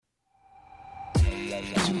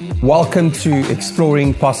Welcome to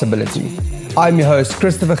Exploring Possibility. I'm your host,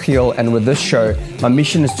 Christopher Giel, and with this show, my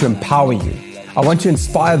mission is to empower you. I want to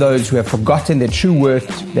inspire those who have forgotten their true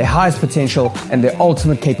worth, their highest potential, and their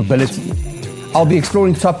ultimate capability. I'll be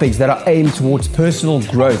exploring topics that are aimed towards personal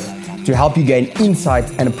growth to help you gain insight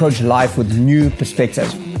and approach life with new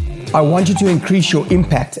perspective. I want you to increase your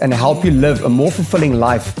impact and help you live a more fulfilling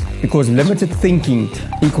life because limited thinking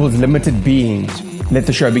equals limited being. Let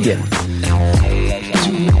the show begin.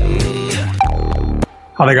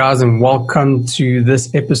 Hello guys, and welcome to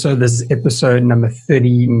this episode. This is episode number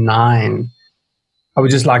 39. I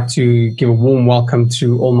would just like to give a warm welcome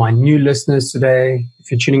to all my new listeners today.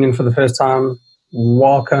 If you're tuning in for the first time,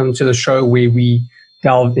 welcome to the show where we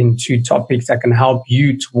delve into topics that can help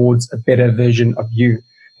you towards a better version of you.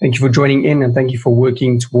 Thank you for joining in and thank you for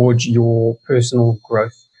working towards your personal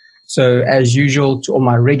growth. So as usual, to all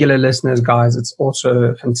my regular listeners, guys, it's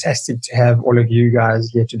also fantastic to have all of you guys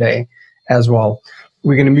here today as well.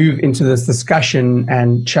 We're going to move into this discussion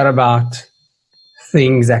and chat about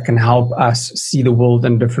things that can help us see the world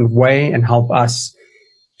in a different way and help us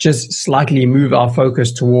just slightly move our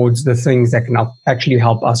focus towards the things that can actually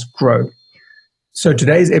help us grow. So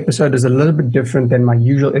today's episode is a little bit different than my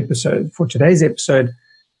usual episode. For today's episode,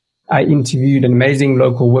 I interviewed an amazing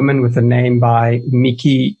local woman with a name by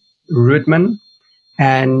Mickey Rootman.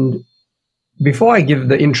 And before I give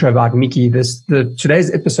the intro about Mickey,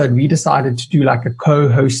 today's episode, we decided to do like a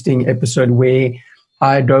co-hosting episode where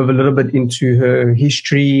I dove a little bit into her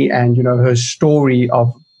history and, her story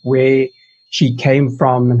of where she came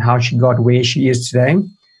from and how she got where she is today.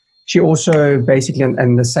 She also basically,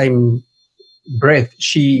 in the same breath,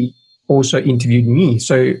 she also interviewed me.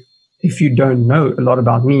 So if you don't know a lot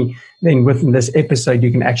about me, then within this episode,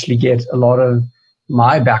 you can actually get a lot of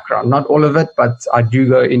my background. Not all of it, but I do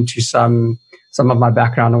go into some of my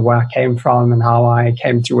background and where I came from and how I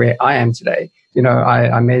came to where I am today.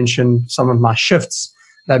 I mentioned some of my shifts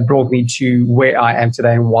that brought me to where I am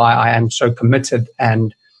today and why I am so committed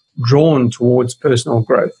and drawn towards personal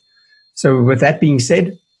growth. So with that being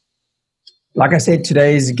said, like I said,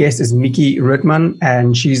 today's guest is Mickey Rootman,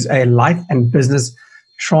 and she's a life and business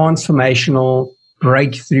transformational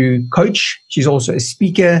breakthrough coach. She's also a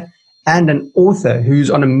speaker and an author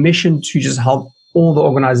who's on a mission to just help all the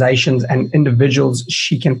organizations and individuals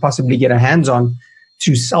she can possibly get her hands on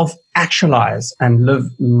to self-actualize and live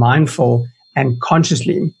mindful and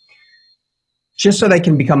consciously, just so they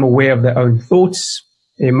can become aware of their own thoughts,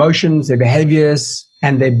 their emotions, their behaviors,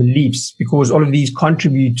 and their beliefs, because all of these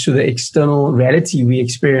contribute to the external reality we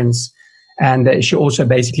experience. And she also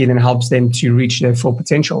basically then helps them to reach their full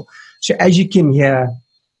potential. So as you can hear,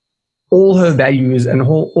 all her values and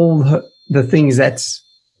the things that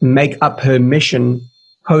make up her mission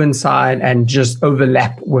coincide and just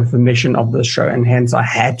overlap with the mission of the show. And hence I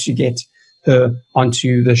had to get her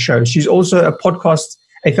onto the show. She's also a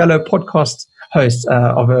fellow podcast host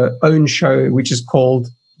of her own show, which is called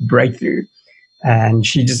Breakthrough. And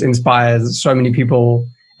she just inspires so many people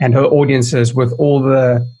and her audiences with all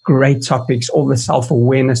the great topics, all the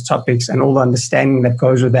self-awareness topics, and all the understanding that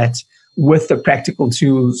goes with that, with the practical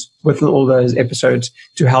tools within all those episodes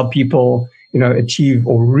to help people, achieve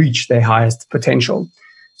or reach their highest potential.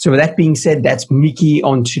 So with that being said, that's Mickey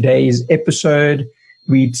on today's episode.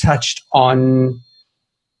 We touched on,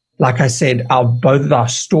 like I said, both of our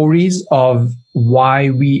stories of why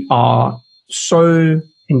we are so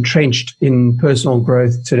entrenched in personal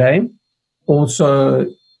growth today. Also,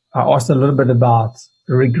 I asked a little bit about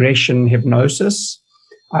regression hypnosis.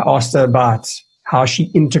 I asked her about how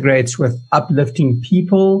she integrates with uplifting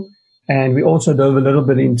people. And we also dove a little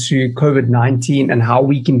bit into COVID-19 and how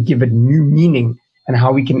we can give it new meaning and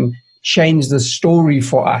how we can change the story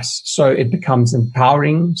for us so it becomes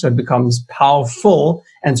empowering, so it becomes powerful,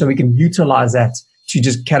 and so we can utilize that to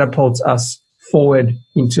just catapult us forward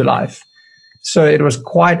into life. So it was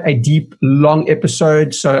quite a deep, long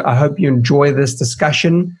episode. So I hope you enjoy this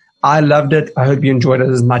discussion. I loved it. I hope you enjoyed it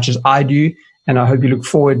as much as I do. And I hope you look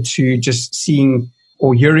forward to just seeing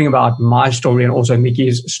or hearing about my story and also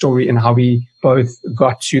Mickey's story and how we both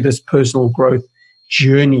got to this personal growth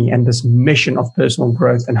journey and this mission of personal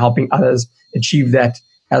growth and helping others achieve that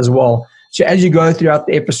as well. So as you go throughout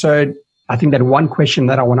the episode, I think that one question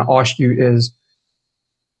that I want to ask you is,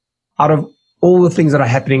 out of all the things that are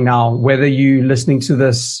happening now, whether you're listening to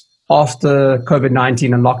this after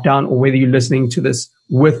COVID-19 and lockdown or whether you're listening to this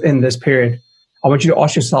within this period, I want you to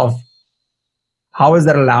ask yourself, how is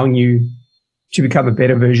that allowing you to become a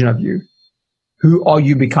better version of you? Who are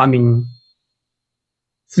you becoming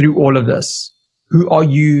through all of this? Who are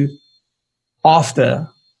you after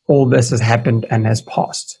all this has happened and has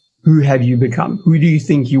passed? who have you become? Who do you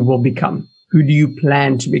think you will become? Who do you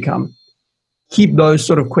plan to become? Keep those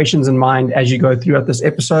sort of questions in mind as you go throughout this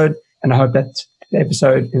episode. And I hope that the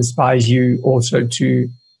episode inspires you also to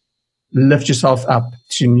lift yourself up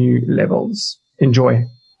to new levels. Enjoy.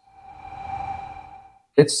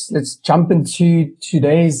 Let's jump into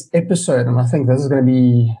today's episode. And I think this is going to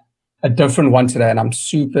be a different one today. And I'm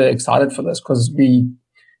super excited for this because we,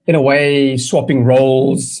 in a way, swapping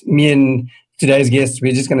roles. Me and today's guest,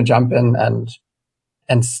 we're just going to jump in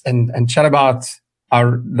and chat about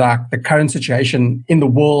the current situation in the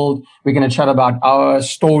world. We're going to chat about our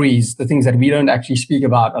stories, the things that we don't actually speak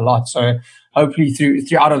about a lot. So hopefully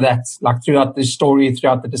throughout the story,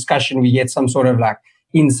 throughout the discussion, we get some sort of like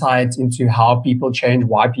insight into how people change,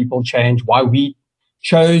 why we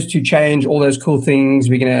chose to change, all those cool things.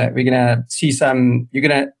 We're gonna see you're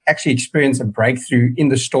gonna actually experience a breakthrough in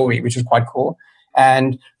the story, which is quite cool.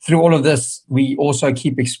 And through all of this, we also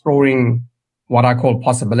keep exploring what I call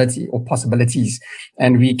possibility or possibilities,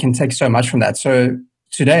 and we can take so much from that. So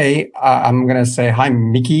today, I'm going to say, hi,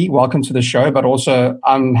 Mickey, welcome to the show, but also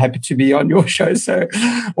I'm happy to be on your show. So,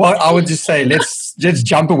 well, I would just say, let's just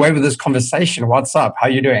jump away with this conversation. What's up? How are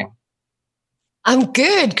you doing? I'm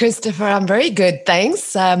good, Christopher. I'm very good.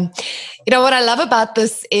 Thanks. What I love about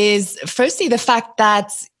this is firstly, the fact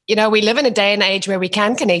that, we live in a day and age where we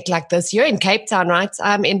can connect like this. You're in Cape Town, right?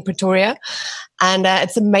 I'm in Pretoria. And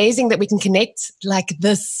it's amazing that we can connect like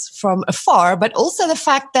this from afar, but also the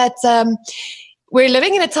fact that we're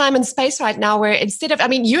living in a time and space right now where instead of,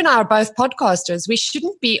 you and I are both podcasters, we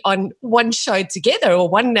shouldn't be on one show together or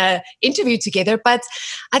one interview together, but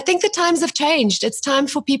I think the times have changed. It's time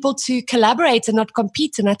for people to collaborate and not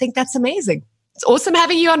compete. And I think that's amazing. It's awesome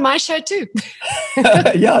having you on my show too.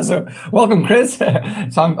 Yeah, so welcome, Chris. So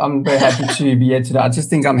I'm very happy to be here today. I just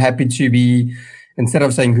think I'm happy to be, instead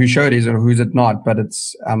of saying whose show it is or who's it not, but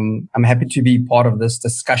it's I'm happy to be part of this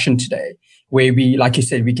discussion today, where we, like you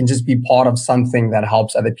said, we can just be part of something that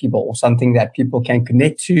helps other people or something that people can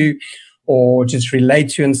connect to or just relate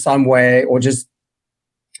to in some way, or just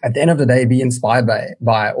at the end of the day, be inspired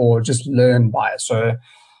by or just learn by. So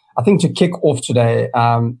I think to kick off today,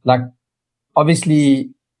 obviously,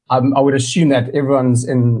 I would assume that everyone's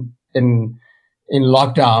in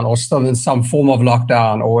lockdown or still in some form of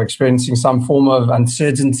lockdown or experiencing some form of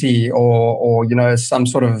uncertainty or some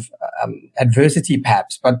sort of adversity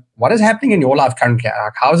perhaps. But what is happening in your life currently?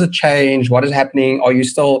 Like, how has it changed? What is happening? Are you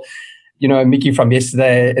still, Mickey from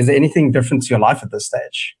yesterday? Is there anything different to your life at this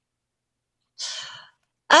stage?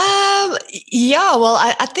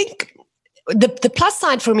 I think the plus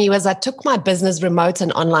side for me was I took my business remote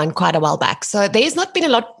and online quite a while back. So there's not been a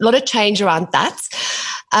lot of change around that.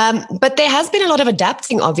 But there has been a lot of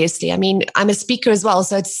adapting, obviously. I'm a speaker as well,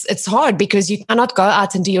 so it's hard because you cannot go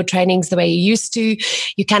out and do your trainings the way you used to.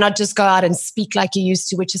 You cannot just go out and speak like you used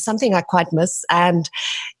to, which is something I quite miss. And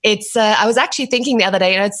it's I was actually thinking the other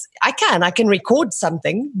day, I can record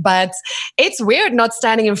something, but it's weird not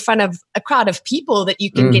standing in front of a crowd of people that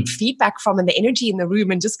you can get feedback from and the energy in the room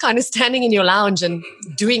and just kind of standing in your lounge and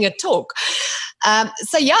doing a talk.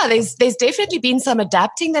 There's definitely been some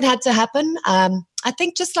adapting that had to happen. I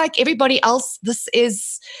think just like everybody else, this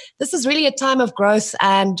is really a time of growth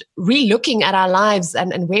and re-looking at our lives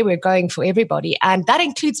and where we're going for everybody. And that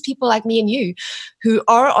includes people like me and you who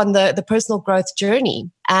are on the personal growth journey.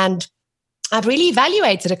 And I've really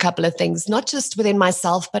evaluated a couple of things, not just within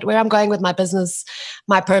myself, but where I'm going with my business,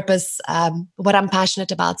 my purpose, what I'm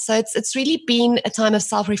passionate about. So it's really been a time of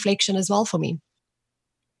self-reflection as well for me.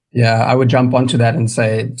 Yeah, I would jump onto that and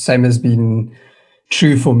say same has been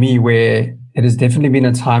true for me, where it has definitely been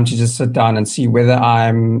a time to just sit down and see whether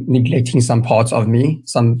I'm neglecting some parts of me,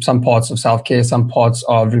 some parts of self-care, some parts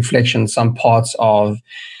of reflection, some parts of,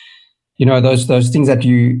 those things that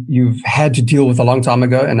you've had to deal with a long time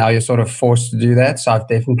ago, and now you're sort of forced to do that. So I've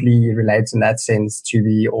definitely related in that sense to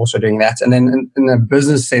be also doing that. And then in a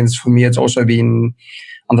business sense, for me, it's also been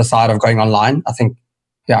on the side of going online. I think,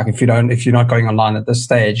 if you're not going online at this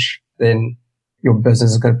stage, then your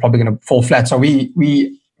business is probably going to fall flat. So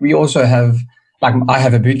we also have, I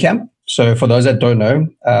have a boot camp. So for those that don't know,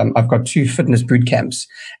 I've got 2 fitness boot camps,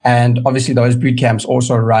 and obviously those boot camps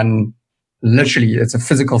also run literally, it's a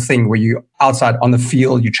physical thing where you're outside on the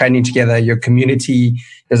field, you're training together, your community,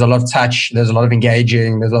 there's a lot of touch, there's a lot of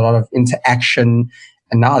engaging, there's a lot of interaction.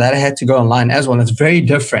 And now that I had to go online as well, it's very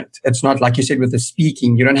different. It's not like you said with the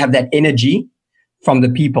speaking, you don't have that energy from the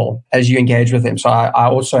people as you engage with them. So I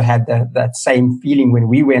also had that same feeling when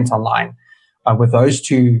we went online with those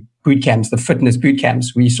 2 boot camps, the fitness boot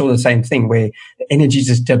camps. We saw the same thing where the energy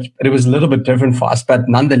just dipped, but it was a little bit different for us. But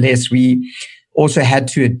nonetheless, we also had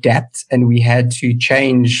to adapt, and we had to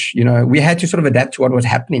change, we had to sort of adapt to what was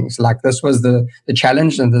happening. So like this was the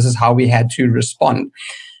challenge, and this is how we had to respond.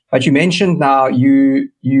 But you mentioned now you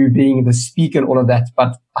being the speaker and all of that,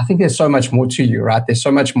 but I think there's so much more to you, right? There's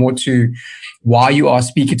so much more to why you are a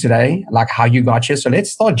speaker today, like how you got here. So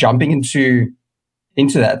let's start jumping into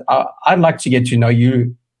that. I'd like to get to know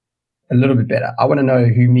you a little bit better. I want to know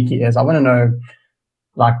who Mickey is. I want to know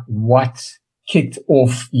like what kicked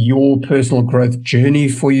off your personal growth journey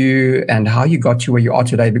for you and how you got to where you are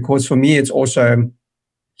today. Because for me, it's also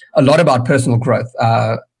a lot about personal growth,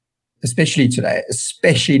 especially today,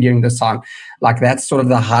 especially during this time. Like that's sort of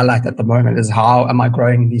the highlight at the moment is how am I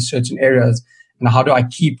growing in these certain areas and how do I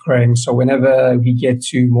keep growing? So whenever we get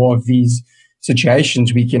to more of these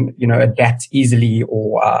situations, we can, adapt easily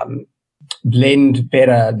or blend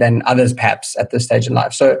better than others perhaps at this stage in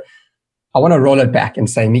life. So I want to roll it back and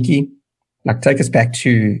say, Mickey, like take us back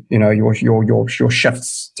to, your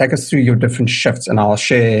shifts. Take us through your different shifts and I'll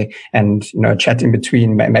share and, chat in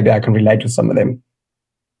between. Maybe I can relate with some of them.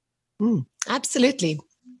 Absolutely.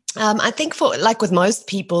 I think for like with most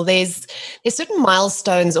people, there's certain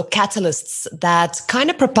milestones or catalysts that kind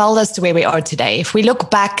of propel us to where we are today. If we look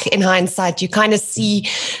back in hindsight, you kind of see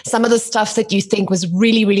some of the stuff that you think was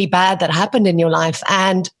really, really bad that happened in your life.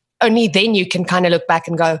 And only then you can kind of look back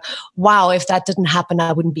and go, wow, if that didn't happen,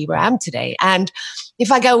 I wouldn't be where I am today. And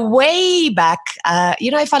if I go way back,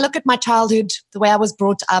 if I look at my childhood, the way I was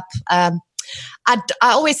brought up, I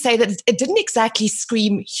always say that it didn't exactly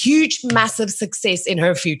scream huge, massive success in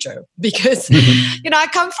her future because, I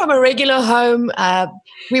come from a regular home.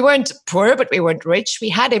 We weren't poor, but we weren't rich. We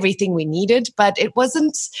had everything we needed, but I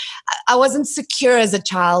wasn't secure as a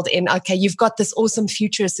child in, okay, you've got this awesome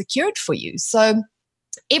future secured for you. So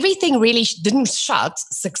everything really didn't shout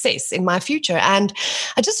success in my future. And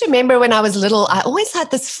I just remember when I was little, I always had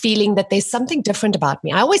this feeling that there's something different about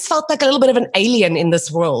me. I always felt like a little bit of an alien in this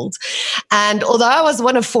world. And although I was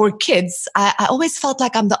one of 4 kids, I always felt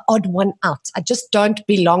like I'm the odd one out. I just don't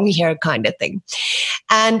belong here kind of thing.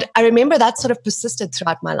 And I remember that sort of persisted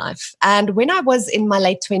throughout my life. And when I was in my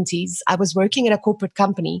late 20s, I was working at a corporate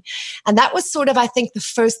company. And that was sort of, I think, the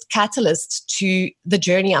first catalyst to the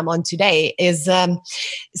journey I'm on today is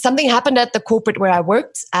something happened at the corporate where I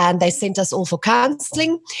worked and they sent us all for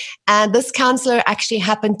counseling. And this counselor actually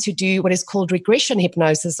happened to do what is called regression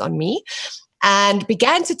hypnosis on me and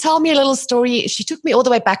began to tell me a little story. She took me all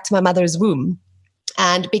the way back to my mother's womb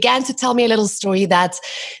and began to tell me a little story that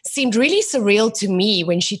seemed really surreal to me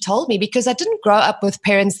when she told me, because I didn't grow up with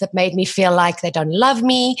parents that made me feel like they don't love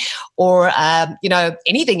me or,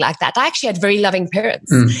 anything like that. I actually had very loving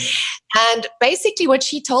parents. And basically what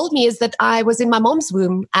she told me is that I was in my mom's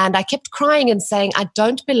womb and I kept crying and saying, I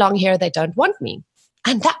don't belong here. They don't want me.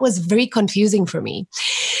 And that was very confusing for me.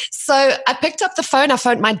 So I picked up the phone. I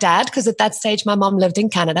phoned my dad because at that stage, my mom lived in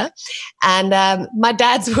Canada. And my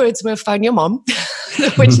dad's words were, phone your mom,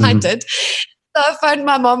 which I did. So I phoned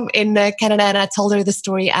my mom in Canada and I told her the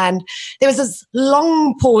story. And there was this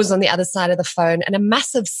long pause on the other side of the phone and a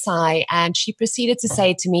massive sigh. And she proceeded to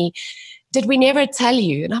say to me, did we never tell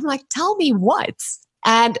you? And I'm like, tell me what?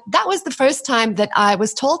 And that was the first time that I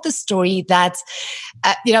was told the story that,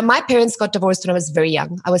 my parents got divorced when I was very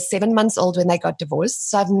young. I was 7 months old when they got divorced.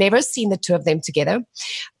 So I've never seen the two of them together.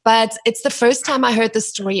 But it's the first time I heard the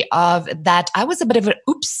story of that I was a bit of an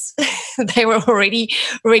oops. They were already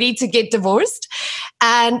ready to get divorced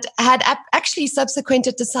and had actually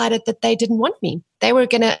subsequently decided that they didn't want me. They were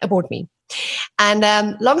going to abort me. And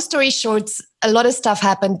long story short, a lot of stuff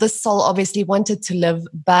happened. This soul obviously wanted to live,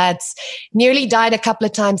 but nearly died a couple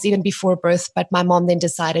of times even before birth. But my mom then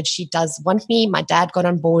decided she does want me. My dad got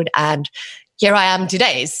on board and here I am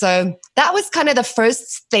today. So that was kind of the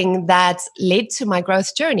first thing that led to my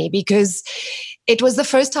growth journey because it was the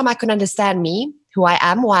first time I could understand me, who I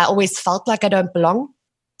am, why I always felt like I don't belong.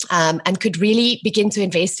 And could really begin to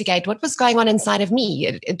investigate what was going on inside of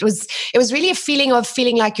me. It was really a feeling of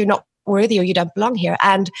feeling like you're not worthy or you don't belong here.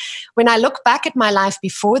 And when I look back at my life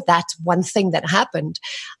before that one thing that happened,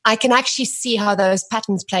 I can actually see how those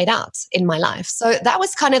patterns played out in my life. So that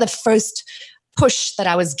was kind of the first push that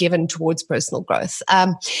I was given towards personal growth.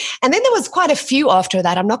 And then there was quite a few after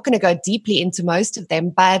that. I'm not going to go deeply into most of them,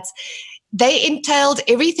 but they entailed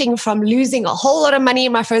everything from losing a whole lot of money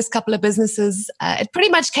in my first couple of businesses. It pretty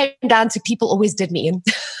much came down to people always did me in.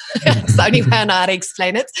 It's the only way I know how to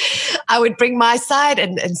explain it. I would bring my side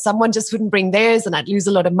and someone just wouldn't bring theirs, and I'd lose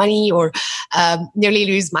a lot of money or nearly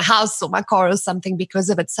lose my house or my car or something because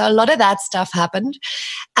of it. So a lot of that stuff happened.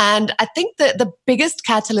 And I think the biggest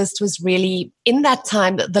catalyst was really in that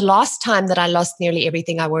time, the last time that I lost nearly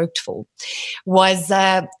everything I worked for was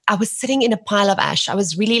I was sitting in a pile of ash. I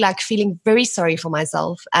was really like feeling very sorry for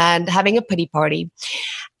myself and having a pity party.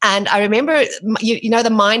 And I remember, you know, the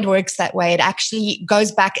mind works that way. It actually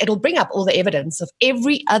goes back. It'll bring up all the evidence of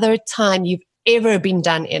every other time you've ever been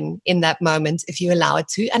done in that moment, if you allow it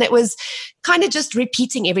to. And it was kind of just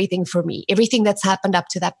repeating everything for me, everything that's happened up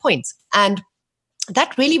to that point. And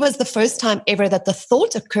that really was the first time ever that the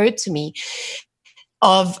thought occurred to me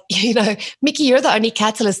of, you know, Mickey, you're the only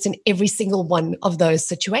catalyst in every single one of those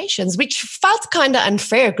situations, which felt kind of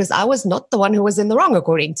unfair because I was not the one who was in the wrong,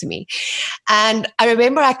 according to me. And I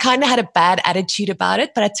remember I kind of had a bad attitude about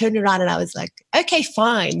it, but I turned around and I was like, okay,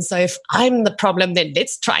 fine. So if I'm the problem, then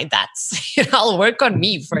let's try that. You know, I'll work on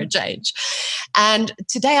me for a change. And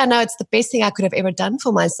today I know it's the best thing I could have ever done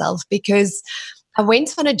for myself because I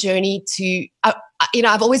went on a journey to, you know,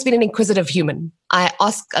 I've always been an inquisitive human. I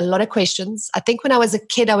ask a lot of questions. I think when I was a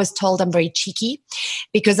kid, I was told I'm very cheeky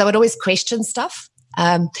because I would always question stuff.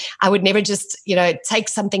 I would never just, you know, take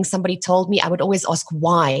something somebody told me. I would always ask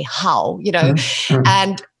why, how, you know. Mm-hmm.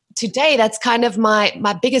 And today, that's kind of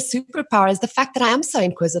my biggest superpower is the fact that I am so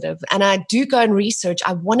inquisitive and I do go and research.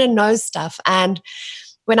 I want to know stuff. And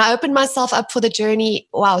when I opened myself up for the journey,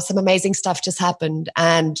 wow, some amazing stuff just happened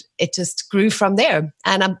and it just grew from there.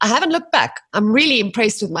 And I haven't looked back. I'm really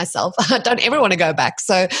impressed with myself. I don't ever want to go back.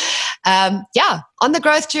 So yeah, on the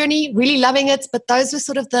growth journey, really loving it. But those were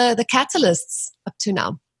sort of the catalysts up to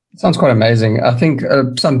now. Sounds quite amazing. I think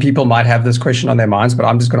some people might have this question on their minds, but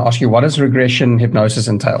I'm just going to ask you, what does regression hypnosis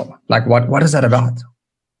entail? Like what is that about?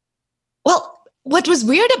 Well, what was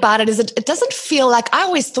weird about it is it doesn't feel like, I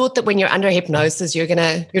always thought that when you're under hypnosis, you're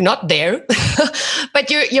not there, but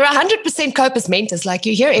you're 100% corpus mentis. Like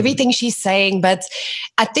you hear everything she's saying, but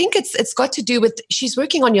I think it's got to do with, she's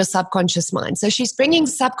working on your subconscious mind. So she's bringing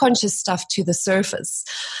subconscious stuff to the surface.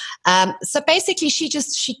 So basically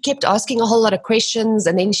she kept asking a whole lot of questions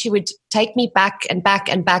and then she would take me back and back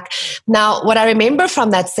and back. Now, what I remember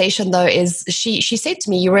from that session though, is she said to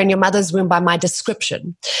me, you were in your mother's womb by my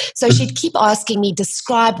description. So she'd keep asking me,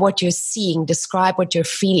 describe what you're seeing, describe what you're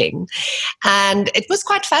feeling. And it was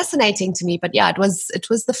quite fascinating to me, but yeah, it was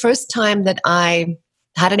the first time that I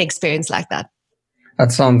had an experience like that.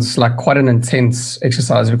 That sounds like quite an intense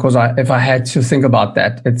exercise because if I had to think about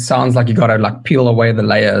that, it sounds like you got to like peel away the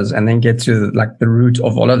layers and then get to like the root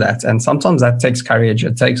of all of that. And sometimes that takes courage.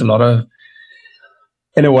 It takes a lot of,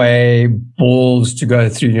 in a way, balls to go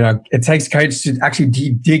through. You know, it takes courage to actually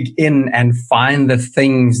dig in and find the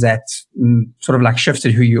things that sort of like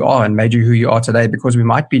shifted who you are and made you who you are today, because we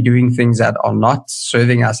might be doing things that are not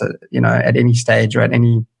serving us, you know, at any stage or at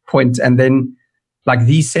any point. And then like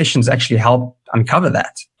these sessions actually help uncover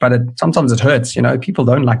that, but sometimes it hurts. You know, people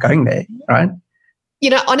don't like going there, right?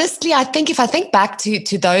 You know, honestly, I think if I think back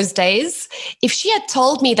to those days, if she had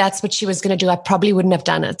told me that's what she was going to do, I probably wouldn't have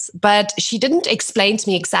done it. But she didn't explain to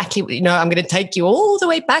me exactly, you know, I'm going to take you all the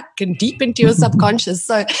way back and deep into your subconscious.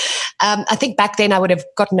 So I think back then I would have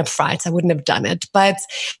gotten a fright. I wouldn't have done it. But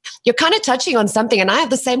you're kind of touching on something. And I have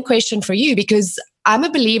the same question for you because I'm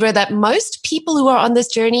a believer that most people who are on this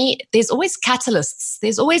journey, there's always catalysts.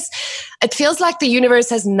 It feels like the universe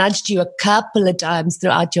has nudged you a couple of times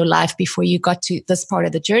throughout your life before you got to this part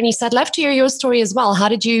of the journey. So I'd love to hear your story as well. How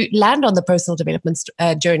did you land on the personal development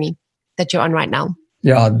journey that you're on right now?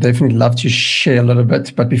 Yeah, I'd definitely love to share a little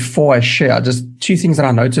bit. But before I share, just two things that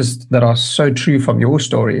I noticed that are so true from your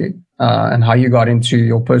story and how you got into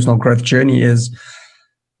your personal growth journey is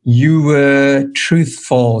you were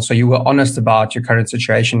truthful. So you were honest about your current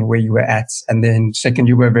situation, where you were at. And then second,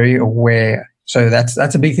 you were very aware. So that's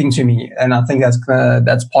a big thing to me. And I think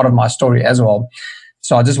that's part of my story as well.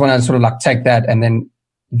 So I just want to sort of like take that and then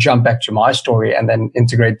jump back to my story and then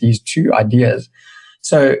integrate these two ideas.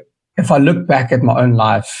 So if I look back at my own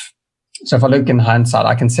life, so if I look in hindsight,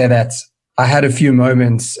 I can say that I had a few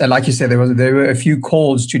moments, and like you said, there were a few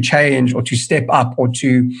calls to change or to step up or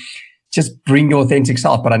to just bring your authentic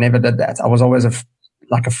self, but I never did that. I was always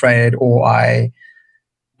afraid, or I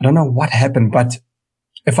don't know what happened. But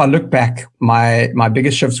if I look back, my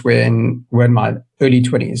biggest shifts were in my early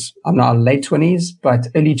 20s. I'm now late 20s, but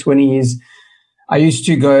early 20s, I used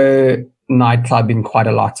to go night clubbing quite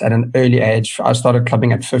a lot at an early age. I started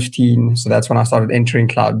clubbing at 15. So that's when I started entering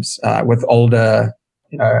clubs with older,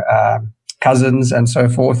 cousins and so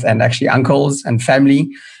forth, and actually uncles and family.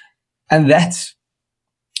 And that's,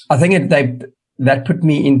 I think that put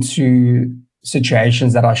me into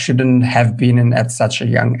situations that I shouldn't have been in at such a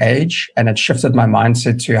young age. And it shifted my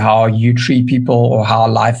mindset to how you treat people or how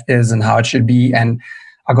life is and how it should be. And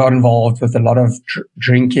I got involved with a lot of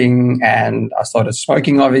drinking, and I started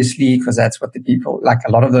smoking, obviously, because that's what the people, like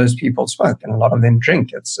a lot of those people smoke and a lot of them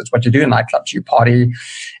drink. It's what you do in nightclubs. You party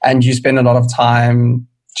and you spend a lot of time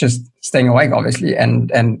just staying awake, obviously,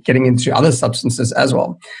 and getting into other substances as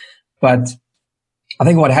well. But I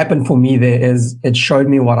think what happened for me there is it showed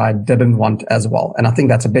me what I didn't want as well. And I think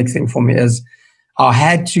that's a big thing for me is I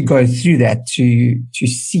had to go through that to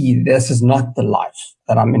see this is not the life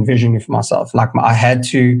that I'm envisioning for myself. Like I had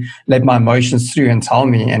to let my emotions through and tell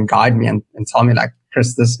me and guide me and tell me like,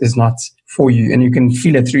 Chris, this is not for you. And you can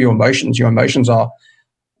feel it through your emotions. Your emotions are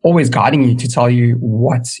always guiding you to tell you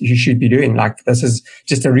what you should be doing. Like this is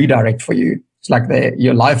just a redirect for you. It's like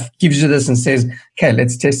your life gives you this and says, okay,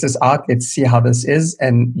 let's test this out. Let's see how this is.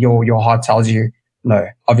 And your heart tells you, no,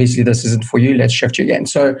 obviously this isn't for you. Let's shift you again.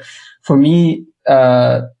 So for me,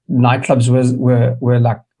 nightclubs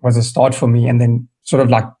was a start for me. And then sort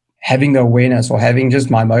of like having the awareness or having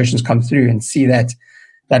just my emotions come through and see that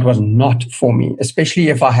was not for me, especially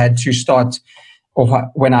if I had to start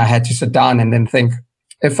or when I had to sit down and then think,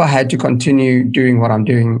 if I had to continue doing what I'm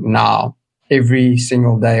doing now, every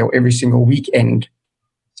single day or every single weekend,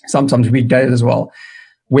 sometimes weekdays as well,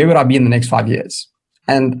 where would I be in the next 5 years?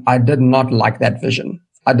 And I did not like that vision.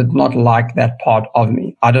 I did not like that part of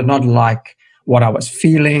me. I did not like what I was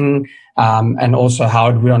feeling, and also how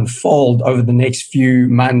it would unfold over the next few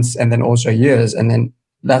months and then also years. And then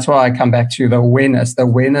that's why I come back to the awareness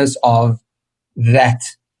of that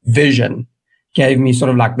vision gave me sort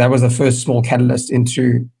of like, that was the first small catalyst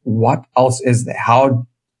into what else is there? How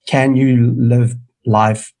can you live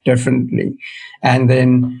life differently? And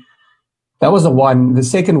then that was the one. The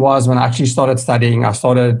second was when I actually started studying. I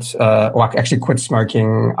actually quit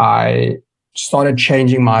smoking. I started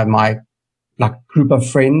changing my like group of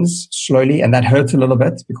friends slowly. And that hurt a little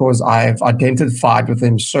bit because I've identified with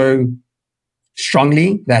them so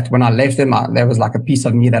strongly that when I left them, there was like a piece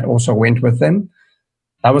of me that also went with them.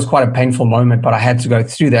 That was quite a painful moment, but I had to go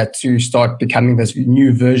through that to start becoming this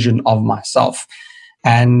new version of myself.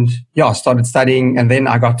 And yeah, I started studying, and then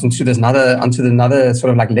I got into another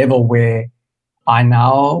sort of like level where I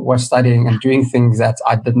now was studying and doing things that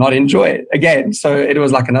I did not enjoy again. So it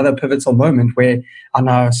was like another pivotal moment where I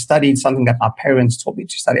now studied something that my parents taught me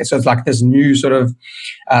to study. So it's like this new sort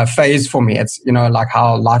of phase for me. It's, like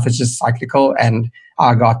how life is just cyclical. And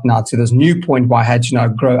I got now to this new point where I had to now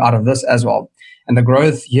grow out of this as well. And the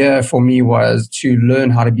growth here for me was to learn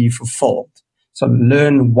how to be fulfilled. So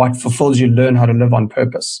learn what fulfills you, learn how to live on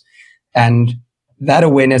purpose. And that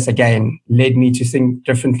awareness, again, led me to think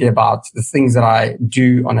differently about the things that I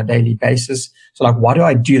do on a daily basis. So like, what do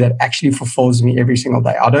I do that actually fulfills me every single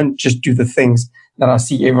day? I don't just do the things that I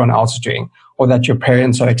see everyone else doing or that your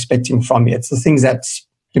parents are expecting from me. It's the things that,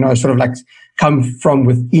 sort of like come from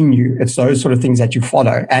within you. It's those sort of things that you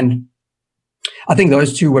follow. And I think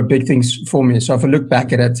those two were big things for me. So if I look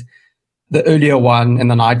back at it, the earlier one in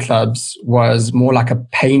the nightclubs was more like a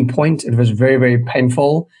pain point. It was very, very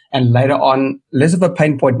painful. And later on, less of a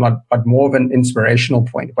pain point, but more of an inspirational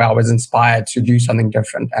point where I was inspired to do something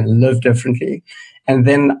different and live differently. And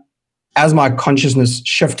then as my consciousness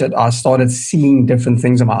shifted, I started seeing different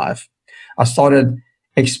things in my life. I started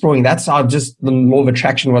exploring. That's how just the law of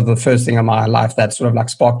attraction was the first thing in my life that sort of like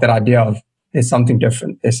sparked that idea of there's something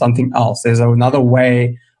different. There's something else. There's another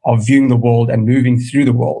way of viewing the world and moving through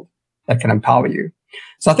the world that can empower you.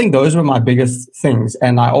 So I think those were my biggest things.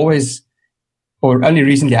 And only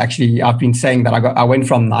recently, actually, I've been saying that I went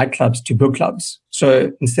from nightclubs to book clubs.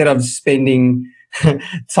 So instead of spending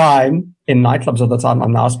time in nightclubs all the time,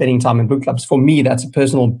 I'm now spending time in book clubs. For me, that's a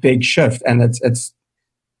personal big shift. And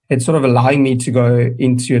it's sort of allowing me to go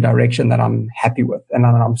into a direction that I'm happy with and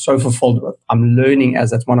that I'm so fulfilled with. I'm learning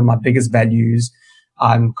as that's one of my biggest values.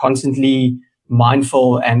 I'm constantly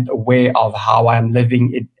mindful and aware of how I'm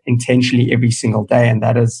living it intentionally every single day. And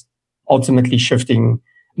that is ultimately shifting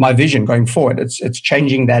my vision going forward. It's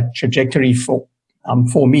changing that trajectory for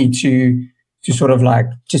me to sort of like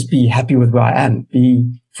just be happy with where I am, be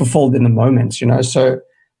fulfilled in the moment, So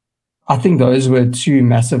I think those were two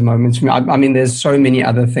massive moments for me. I mean, there's so many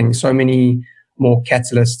other things, so many more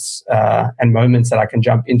catalysts and moments that I can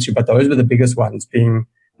jump into, but those were the biggest ones, being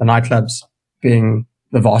the nightclubs, being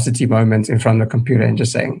the varsity moment in front of the computer and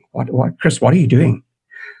just saying, what, Chris, what are you doing?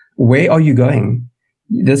 Where are you going?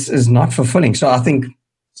 This is not fulfilling. So I think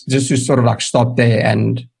just to sort of like stop there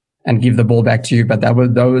and give the ball back to you. But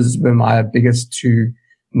those were my biggest two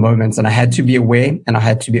moments. And I had to be aware and I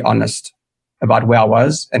had to be honest about where I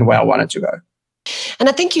was and where I wanted to go. And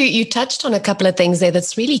I think you touched on a couple of things there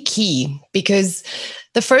that's really key, because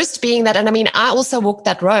the first being that, and I mean, I also walked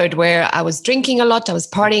that road where I was drinking a lot, I was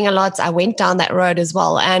partying a lot. I went down that road as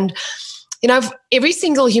well. And, every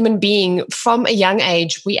single human being from a young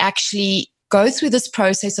age, we actually go through this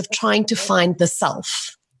process of trying to find the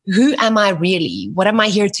self. Who am I really? What am I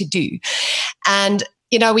here to do? And,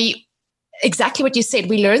 exactly what you said,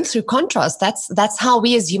 we learn through contrast. That's how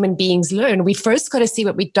we as human beings learn. We first got to see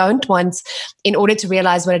what we don't want in order to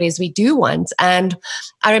realize what it is we do want. And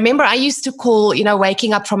I remember I used to call,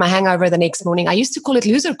 waking up from a hangover the next morning, I used to call it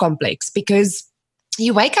loser complex, because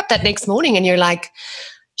you wake up that next morning and you're like,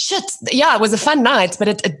 shit, yeah, it was a fun night, but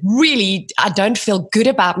it really, I don't feel good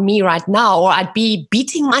about me right now. Or I'd be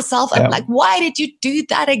beating myself up like, why did you do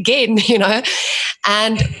that again?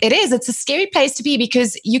 And it's a scary place to be,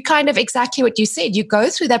 because you kind of, exactly what you said, you go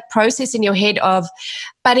through that process in your head of,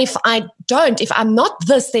 but if I'm not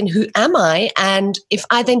this, then who am I? And if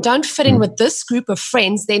I then don't fit in with this group of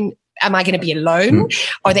friends, then am I going to be alone?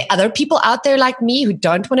 Are there other people out there like me who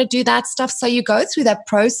don't want to do that stuff? So you go through that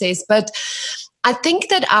process. But I think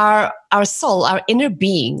that our soul, our inner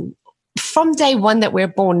being, from day one that we're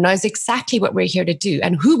born, knows exactly what we're here to do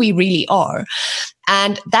and who we really are.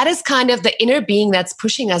 And that is kind of the inner being that's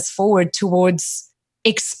pushing us forward towards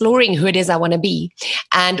exploring who it is I want to be,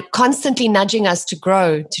 and constantly nudging us to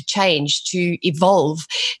grow, to change, to evolve,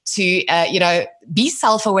 to, be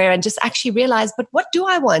self-aware and just actually realize, but what do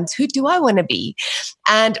I want? Who do I want to be?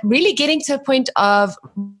 And really getting to a point of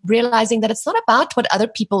realizing that it's not about what other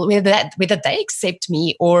people, whether they accept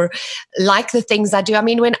me or like the things I do. I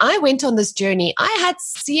mean, when I went on this journey, I had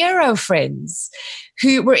 0 friends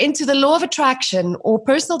who were into the law of attraction or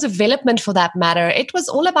personal development for that matter. It was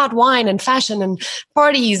all about wine and fashion and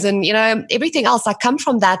parties and, everything else. I come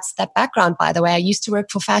from that background, by the way. I used to work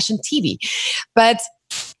for fashion TV. But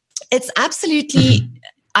it's absolutely,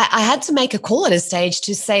 I had to make a call at a stage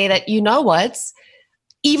to say that, you know what,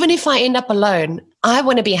 even if I end up alone, I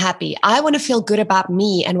want to be happy. I want to feel good about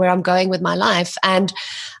me and where I'm going with my life. And,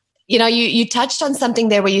 you touched on something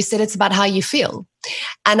there where you said it's about how you feel.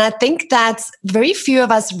 And I think that very few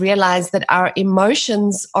of us realize that our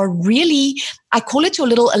emotions are really, I call it your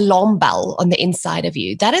little alarm bell on the inside of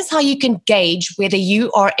you. That is how you can gauge whether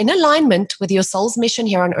you are in alignment with your soul's mission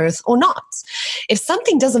here on earth or not. If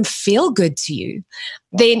something doesn't feel good to you,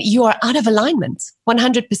 then you are out of alignment,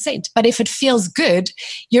 100%. But if it feels good,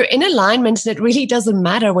 you're in alignment, and it really doesn't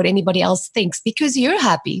matter what anybody else thinks, because you're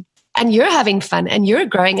happy. And you're having fun and you're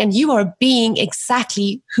growing and you are being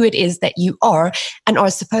exactly who it is that you are and are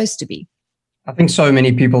supposed to be. I think so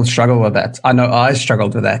many people struggle with that. I know I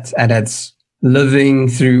struggled with that, and it's living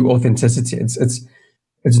through authenticity.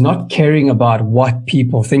 It's not caring about what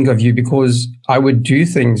people think of you, because I would do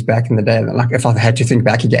things back in the day, like if I had to think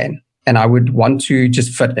back again, and I would want to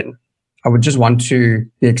just fit in. I would just want to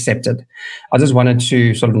be accepted. I just wanted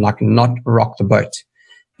to sort of like not rock the boat.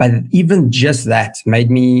 But even just that made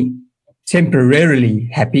me temporarily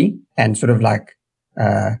happy and sort of like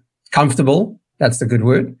comfortable. That's the good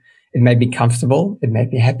word. It made me comfortable. It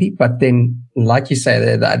made me happy. But then, like you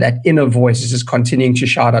say, that inner voice is just continuing to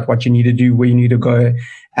shout out what you need to do, where you need to go.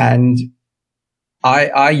 And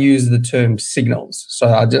I use the term signals. So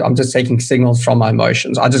I'm just taking signals from my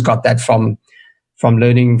emotions. I just got that from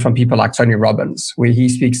learning from people like Tony Robbins, where he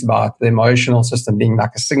speaks about the emotional system being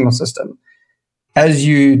like a signal system. As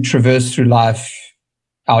you traverse through life,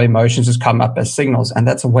 our emotions just come up as signals, and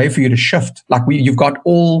that's a way for you to shift. Like you've got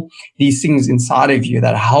all these things inside of you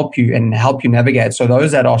that help you and help you navigate. So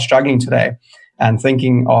those that are struggling today and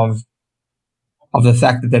thinking of the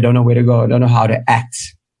fact that they don't know where to go, don't know how to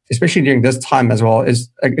act, especially during this time as well, is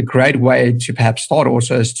a great way to perhaps start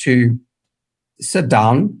also is to sit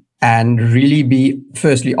down and really be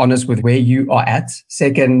firstly honest with where you are at.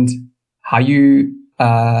 Second, how you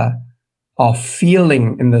are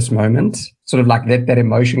feeling in this moment, sort of like let that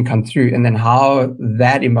emotion come through, and then how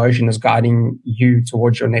that emotion is guiding you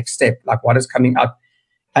towards your next step, like what is coming up.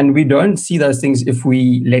 And we don't see those things if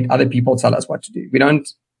we let other people tell us what to do. We don't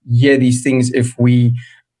hear these things if we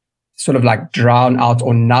sort of like drown out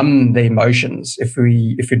or numb the emotions. If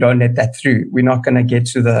we don't let that through, we're not going to get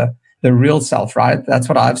to the real self, right? That's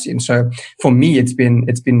what I've seen. So for me, it's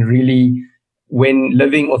been really, when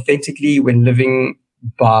living authentically, when living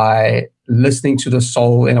by listening to the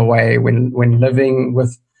soul in a way, when living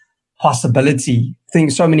with possibility,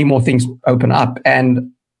 so many more things open up.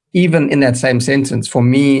 And even in that same sentence, for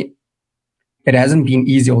me, it hasn't been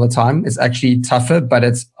easy all the time. It's actually tougher, but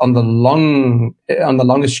it's on the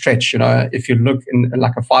longest stretch. If you look in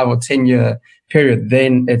like a 5 or 10 year period,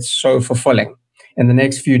 then it's so fulfilling. in the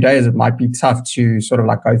next few days, it might be tough to sort of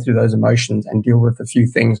like go through those emotions and deal with a few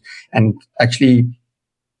things and actually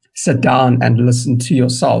sit down and listen to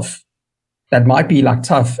yourself. That might be like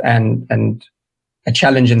tough and a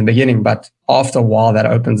challenge in the beginning, but after a while that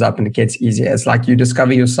opens up and it gets easier. It's like you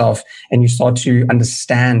discover yourself and you start to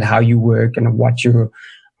understand how you work and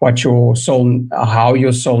how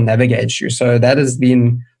your soul navigates you. So that has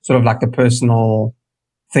been sort of like the personal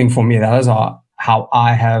thing for me. That is how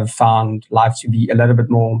I have found life to be a little bit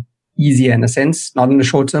more easier in a sense, not in the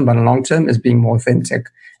short term, but in the long term, is being more authentic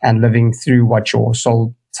and living through what your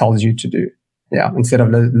soul tells you to do. Yeah, instead of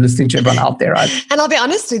listening to everyone out there, right? And I'll be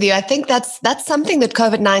honest with you, I think that's something that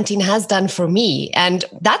COVID-19 has done for me. And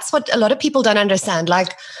that's what a lot of people don't understand.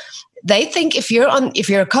 Like, they think if you're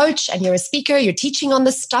a coach and you're a speaker, you're teaching on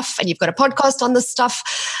this stuff and you've got a podcast on this stuff,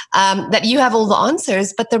 that you have all the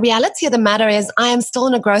answers. But the reality of the matter is I am still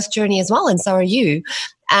in a growth journey as well. And so are you.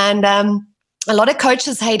 And a lot of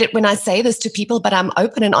coaches hate it when I say this to people, but I'm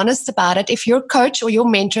open and honest about it. If your coach or your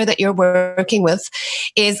mentor that you're working with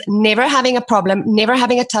is never having a problem, never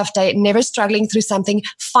having a tough day, never struggling through something,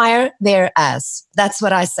 fire their ass. That's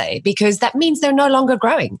what I say, because that means they're no longer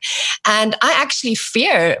growing. And I actually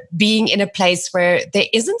fear being in a place where there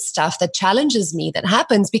isn't stuff that challenges me that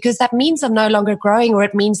happens, because that means I'm no longer growing, or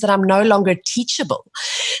it means that I'm no longer teachable.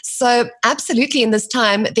 So absolutely, in this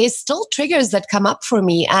time, there's still triggers that come up for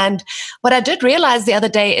me. And what I did realize the other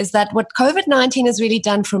day is that what COVID-19 has really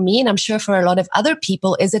done for me, and I'm sure for a lot of other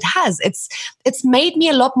people, is it's made me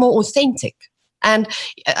a lot more authentic. And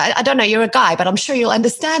I don't know, you're a guy, but I'm sure you'll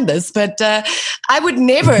understand this. But I would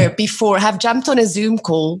never before have jumped on a Zoom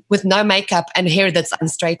call with no makeup and hair that's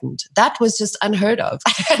unstraightened. That was just unheard of.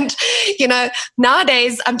 And,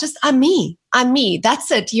 nowadays I'm me. I'm me. That's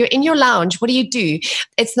it. You're in your lounge. What do you do?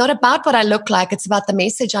 It's not about what I look like. It's about the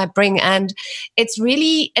message I bring. And it's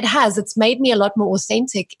made me a lot more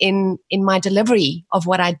authentic in my delivery of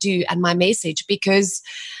what I do and my message, because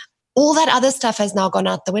all that other stuff has now gone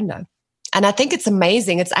out the window. And I think it's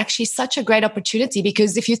amazing. It's actually such a great opportunity,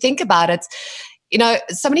 because if you think about it,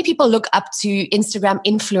 so many people look up to Instagram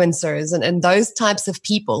influencers and those types of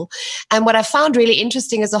people. And what I found really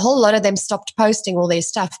interesting is a whole lot of them stopped posting all their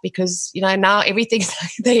stuff, because, now everything's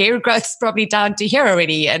the hair growth's probably down to here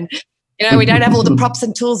already. And, we don't have all the props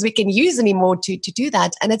and tools we can use anymore to do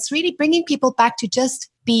that. And it's really bringing people back to just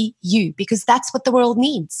be you, because that's what the world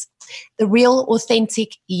needs. The real,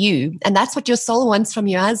 authentic you. And that's what your soul wants from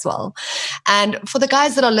you as well. And for the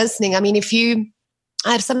guys that are listening,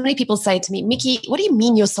 I have so many people say to me, Mickey, what do you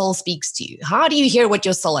mean your soul speaks to you? How do you hear what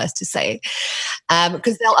your soul has to say?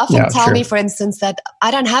 Because they'll often tell me, for instance, that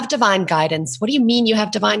I don't have divine guidance. What do you mean you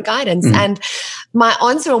have divine guidance? And my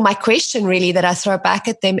answer, or my question really that I throw back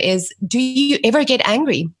at them is, do you ever get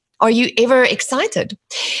angry? Are you ever excited?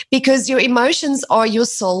 Because your emotions are your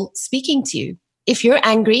soul speaking to you. If you're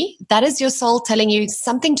angry, that is your soul telling you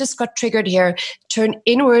something just got triggered here. Turn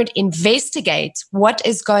inward, investigate what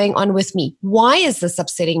is going on with me. Why is this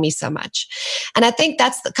upsetting me so much? And I think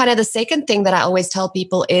that's kind of the second thing that I always tell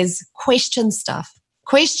people is question stuff.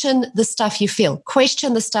 Question the stuff you feel.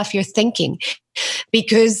 Question the stuff you're thinking.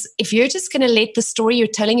 Because if you're just going to let the story you're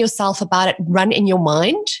telling yourself about it run in your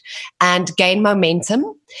mind and gain momentum,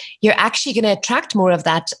 you're actually going to attract more of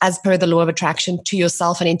that, as per the law of attraction, to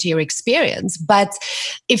yourself and into your experience. But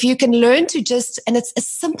if you can learn to and it's as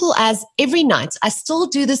simple as every night, I still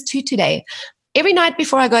do this too today. Every night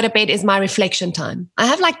before I go to bed is my reflection time. I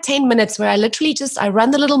have like 10 minutes where I literally I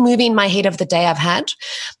run the little movie in my head of the day I've had,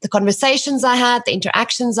 the conversations I had, the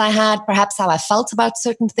interactions I had, perhaps how I felt about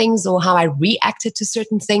certain things or how I reacted to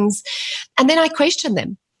certain things. And then I question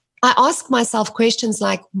them. I ask myself questions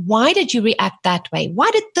like, why did you react that way?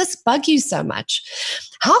 Why did this bug you so much?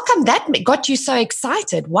 How come that got you so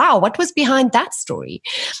excited? Wow, what was behind that story?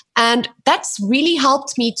 And that's really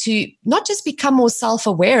helped me to not just become more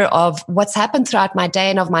self-aware of what's happened throughout my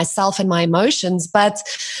day and of myself and my emotions, but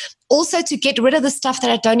also to get rid of the stuff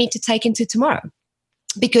that I don't need to take into tomorrow.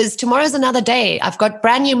 Because tomorrow's another day. I've got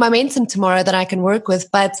brand new momentum tomorrow that I can work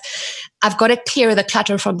with, but I've got to clear the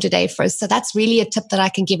clutter from today first. So that's really a tip that I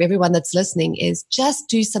can give everyone that's listening, is just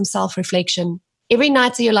do some self-reflection every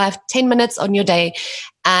night of your life, 10 minutes on your day,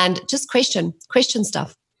 and just question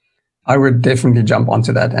stuff. I would definitely jump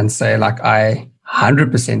onto that and say, I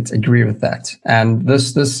 100% agree with that. And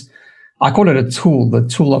this, I call it a tool, the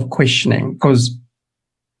tool of questioning, because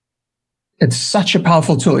it's such a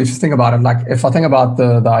powerful tool. If you think about it, if I think about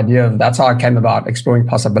the idea of, that's how I came about exploring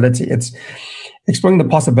possibility. It's exploring the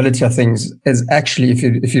possibility of things is actually,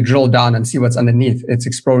 if you drill down and see what's underneath, it's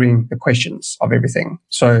exploring the questions of everything.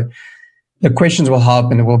 So the questions will help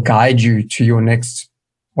and it will guide you to your next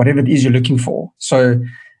whatever it is you're looking for. So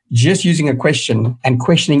just using a question and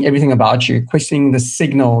questioning everything about you, questioning the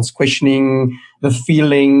signals, questioning the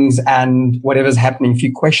feelings and whatever's happening. If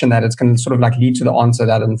you question that, it's going to sort of like lead to the answer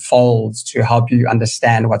that unfolds to help you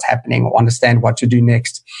understand what's happening or understand what to do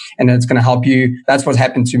next. And it's going to help you. That's what's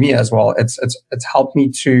happened to me as well. It's helped me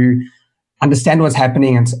to understand what's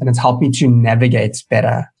happening and it's helped me to navigate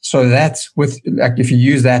better. So that's with, like, if you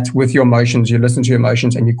use that with your emotions, you listen to your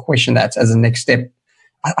emotions and you question that as a next step.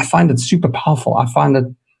 I find it super powerful. I find it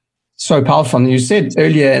so powerful. And you said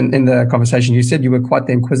earlier in the conversation, you said you were quite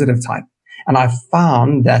the inquisitive type. And I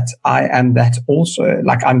found that I am that also.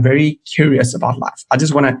 Like, I'm very curious about life. I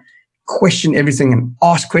just want to question everything and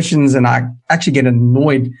ask questions. And I actually get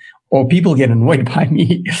annoyed, or people get annoyed by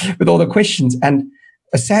me with all the questions. And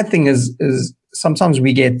a sad thing is sometimes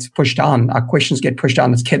we get pushed down. Our questions get pushed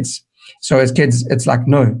down as kids. So as kids, it's like,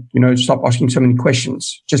 no, stop asking so many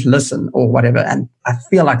questions. Just listen or whatever. And I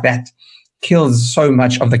feel like that kills so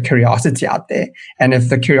much of the curiosity out there. And if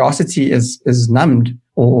the curiosity is numbed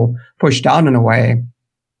or pushed down in a way,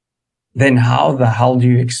 then how the hell do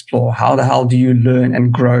you explore? How the hell do you learn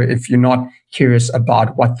and grow if you're not curious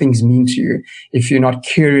about what things mean to you? If you're not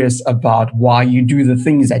curious about why you do the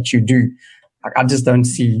things that you do? Like, I just don't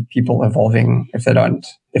see people evolving if they're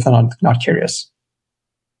not curious.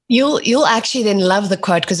 You'll actually then love the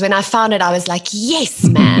quote, because when I found it, I was like, yes,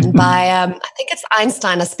 man, by, I think it's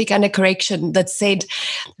Einstein, I speak under correction, that said,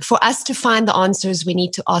 for us to find the answers, we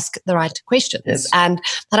need to ask the right questions. Yes. And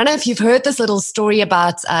I don't know if you've heard this little story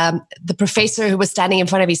about the professor who was standing in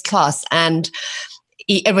front of his class, and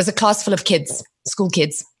it was a class full of kids, school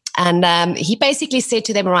kids. And he basically said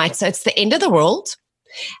to them, right, so it's the end of the world.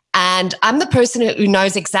 And I'm the person who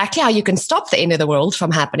knows exactly how you can stop the end of the world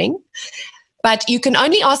from happening. But you can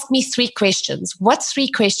only ask me 3 questions. What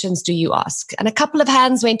 3 questions do you ask? And a couple of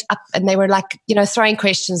hands went up and they were like, throwing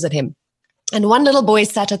questions at him. And one little boy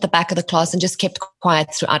sat at the back of the class and just kept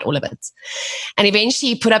quiet throughout all of it. And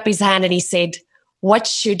eventually he put up his hand and he said, what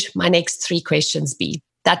should my next 3 questions be?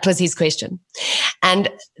 That was his question. And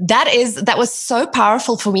that was so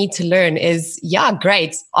powerful for me to learn is, yeah,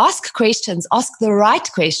 great. Ask questions, ask the right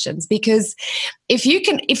questions, because if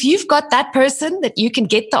you've got that person that you can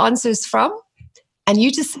get the answers from, and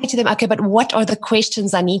you just say to them, okay, but what are the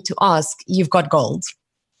questions I need to ask? You've got gold.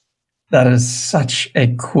 That is such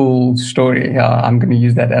a cool story. I'm going to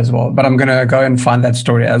use that as well, but I'm going to go and find that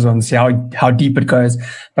story as well and see how deep it goes.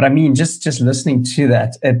 But I mean, just listening to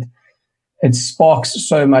that, it sparks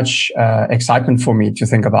so much excitement for me to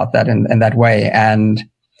think about that in that way. And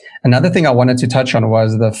another thing I wanted to touch on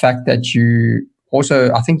was the fact that you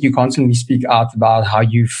also, I think you constantly speak out about how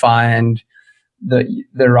you find the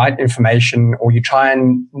right information, or you try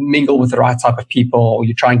and mingle with the right type of people, or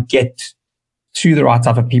you try and get to the right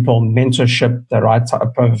type of people, mentorship, the right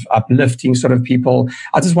type of uplifting sort of people.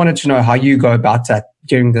 I just wanted to know how you go about that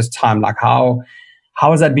during this time. Like, how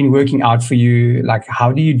has that been working out for you? Like,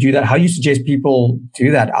 how do you do that? How do you suggest people do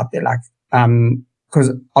that out there? Like, because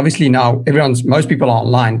obviously now most people are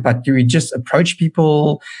online, but do we just approach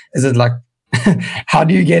people? Is it like, how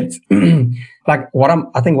do you get, like what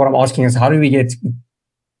I'm asking is, how do we get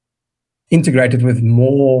integrated with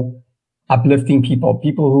more uplifting people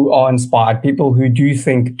who are inspired, people who do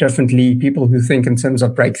think differently, people who think in terms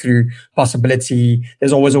of breakthrough, possibility,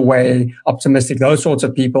 there's always a way, optimistic, those sorts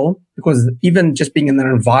of people, because even just being in an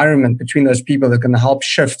environment between those people is going to help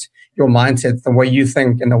shift your mindset, the way you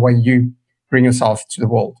think and the way you bring yourself to the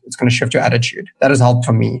world. It's going to shift your attitude. That has helped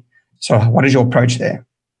for me. So what is your approach there?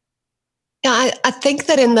 Yeah, I think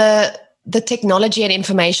that in the technology and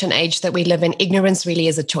information age that we live in, ignorance really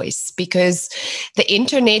is a choice, because the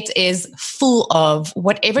internet is full of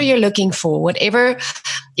whatever you're looking for, whatever,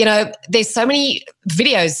 there's so many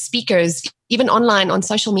videos, speakers, even online on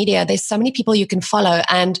social media, there's so many people you can follow.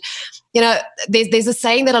 And, there's a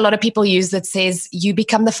saying that a lot of people use that says you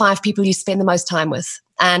become the 5 people you spend the most time with.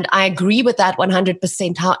 And I agree with that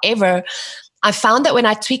 100%. However, I found that when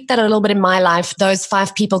I tweaked that a little bit in my life, those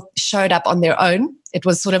 5 people showed up on their own. It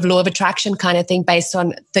was sort of law of attraction kind of thing based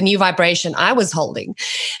on the new vibration I was holding,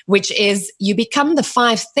 which is you become the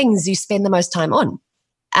 5 things you spend the most time on.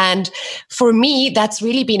 And for me, that's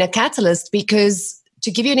really been a catalyst, because to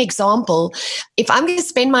give you an example, if I'm going to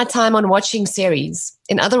spend my time on watching series,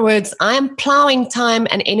 in other words, I am plowing time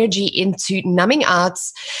and energy into numbing out,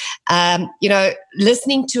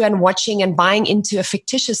 listening to and watching and buying into a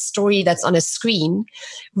fictitious story that's on a screen,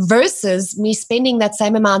 versus me spending that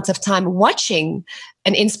same amount of time watching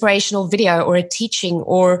an inspirational video or a teaching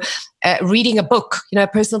or reading a book, a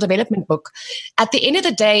personal development book. At the end of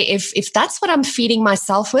the day, if that's what I'm feeding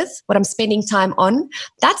myself with, what I'm spending time on,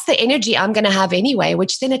 that's the energy I'm going to have anyway,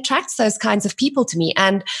 which then attracts those kinds of people to me.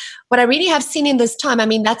 And what I really have seen in this time, I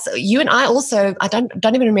mean, that's you and I also, I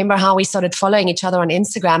don't even remember how we started following each other on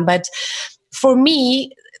Instagram, but for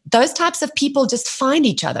me, those types of people just find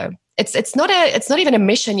each other. It's not even a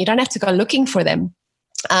mission. You don't have to go looking for them.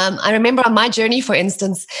 I remember on my journey, for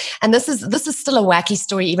instance, and this is still a wacky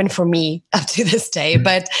story even for me up to this day.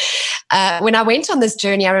 But when I went on this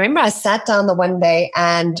journey, I remember I sat down the one day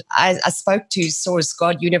and I spoke to Source,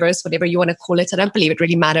 God, Universe, whatever you want to call it. I don't believe it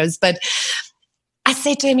really matters, but I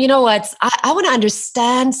said to him, you know what, I want to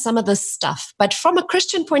understand some of this stuff, but from a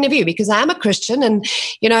Christian point of view, because I am a Christian and,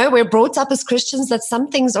 we're brought up as Christians that some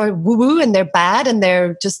things are woo-woo and they're bad and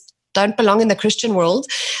they're just don't belong in the Christian world.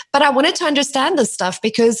 But I wanted to understand this stuff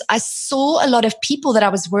because I saw a lot of people that I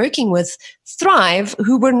was working with thrive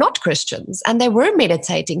who were not Christians and they were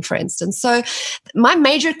meditating, for instance. So my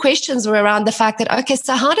major questions were around the fact that, okay,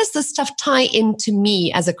 so how does this stuff tie into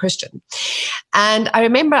me as a Christian? And I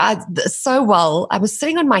remember so well, I was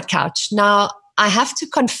sitting on my couch. Now, I have to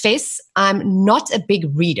confess, I'm not a big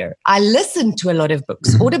reader. I listen to a lot of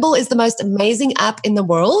books. Audible is the most amazing app in the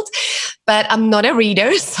world, but I'm not a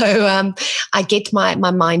reader. So I get my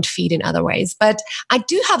mind feed in other ways. But I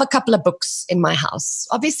do have a couple of books in my house.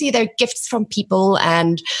 Obviously, they're gifts from people.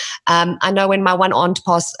 And I know when my one aunt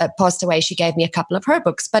passed away, she gave me a couple of her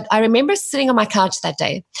books. But I remember sitting on my couch that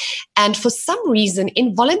day. And for some reason,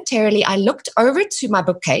 involuntarily, I looked over to my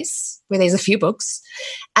bookcase where there's a few books,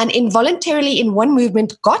 and involuntarily in one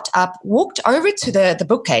movement got up, walked over to the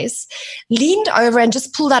bookcase, leaned over and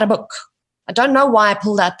just pulled out a book. I don't know why I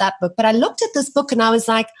pulled out that book, but I looked at this book and I was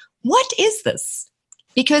like, what is this?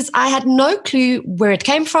 Because I had no clue where it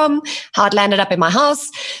came from, how it landed up in my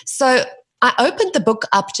house. So I opened the book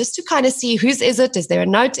up just to kind of see whose is it? Is there a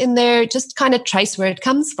note in there? Just kind of trace where it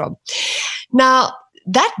comes from. Now,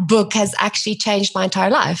 that book has actually changed my entire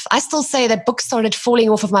life. I still say that books started falling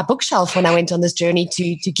off of my bookshelf when I went on this journey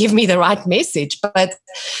to give me the right message. But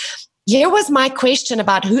here was my question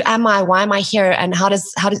about who am I, why am I here, and how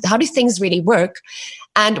do things really work?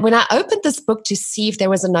 And when I opened this book to see if there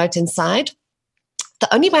was a note inside,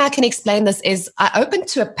 the only way I can explain this is I opened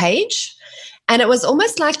to a page. And it was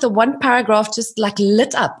almost like the one paragraph just like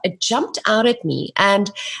lit up. It jumped out at me. And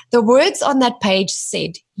the words on that page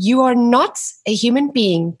said, you are not a human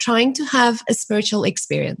being trying to have a spiritual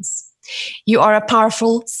experience. You are a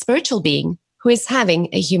powerful spiritual being who is having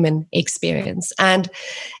a human experience. And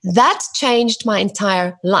that changed my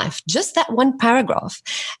entire life, just that one paragraph.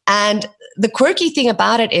 And the quirky thing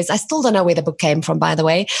about it is I still don't know where the book came from, by the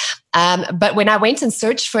way. But when I went and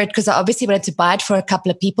searched for it, because I obviously wanted to buy it for a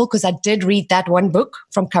couple of people, because I did read that one book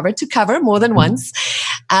from cover to cover more than once.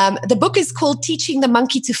 The book is called Teaching the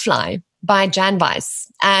Monkey to Fly by Jan Weiss.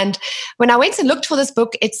 And when I went and looked for this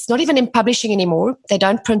book, it's not even in publishing anymore. They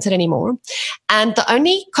don't print it anymore. And the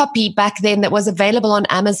only copy back then that was available on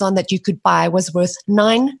Amazon that you could buy was worth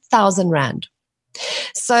 9,000 Rand.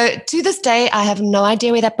 So to this day, I have no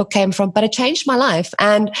idea where that book came from, but it changed my life.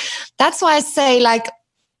 And that's why I say, like,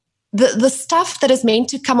 the stuff that is meant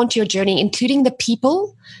to come onto your journey, including the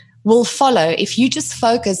people, will follow if you just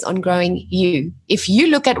focus on growing you. If you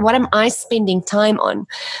look at what am I spending time on,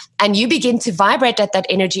 and you begin to vibrate at that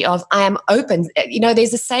energy of I am open.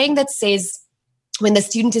 There's a saying that says, when the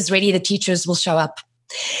student is ready, the teachers will show up.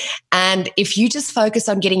 And if you just focus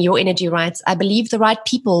on getting your energy right, I believe the right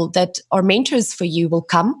people that are mentors for you will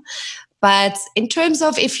come. But in terms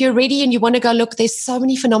of if you're ready and you want to go look, there's so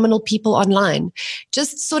many phenomenal people online.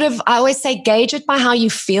 Just sort of, I always say, gauge it by how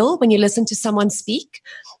you feel when you listen to someone speak.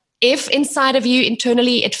 If inside of you,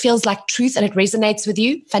 internally, it feels like truth and it resonates with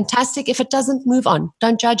you, fantastic. If it doesn't, move on.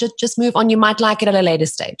 Don't judge it, just move on. You might like it at a later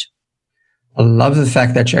stage. I love the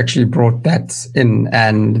fact that you actually brought that in,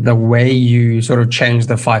 and the way you sort of changed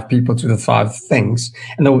the 5 people to the 5 things.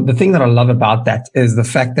 And the thing that I love about that is the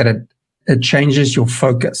fact that it changes your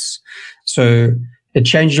focus. So it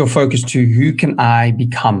changes your focus to who can I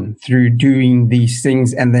become through doing these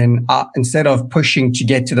things. And then instead of pushing to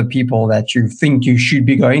get to the people that you think you should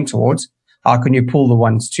be going towards, how can you pull the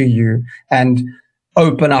ones to you and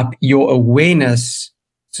open up your awareness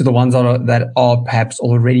to the ones that are perhaps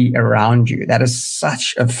already around you? That is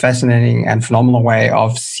such a fascinating and phenomenal way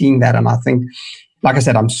of seeing that. And I think, like I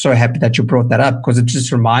said, I'm so happy that you brought that up, because it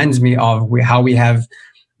just reminds me of how we have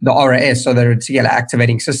the RAS, so the reticular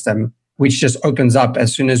activating system, which just opens up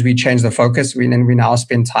as soon as we change the focus. We now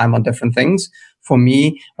spend time on different things. For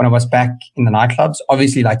me, when I was back in the nightclubs,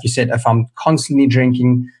 obviously, like you said, if I'm constantly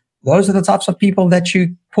drinking, those are the types of people that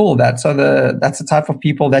you pull. That's the type of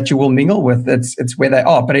people that you will mingle with. It's where they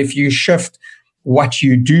are. But if you shift what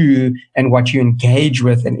you do and what you engage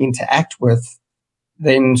with and interact with,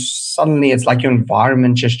 then suddenly it's like your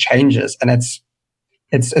environment just changes, and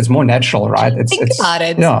it's more natural, right? Think about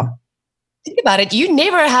it. Yeah. Think about it. You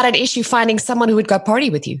never had an issue finding someone who would go party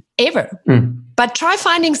with you, ever. But try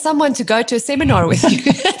finding someone to go to a seminar with you.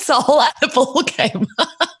 It's a whole other ball game.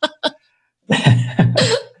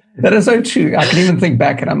 That is so true. I can even think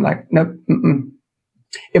back and I'm like, no.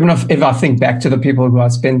 Even if I think back to the people who I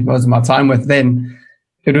spent most of my time with, then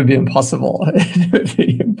it would be impossible. It would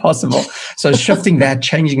be impossible. So shifting that,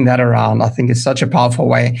 changing that around, I think is such a powerful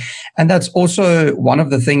way. And that's also one of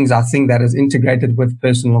the things I think that is integrated with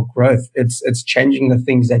personal growth. It's changing the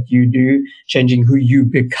things that you do, changing who you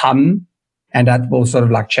become. And that will sort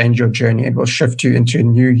of like change your journey. It will shift you into a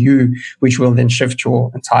new you, which will then shift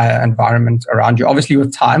your entire environment around you, obviously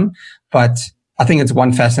with time. But I think it's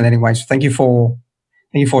one fascinating way. So thank you for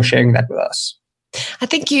sharing that with us. I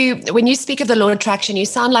think when you speak of the law of attraction, you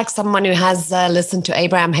sound like someone who has listened to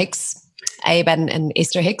Abraham Hicks, Abe and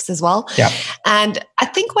Esther Hicks as well. Yeah. And I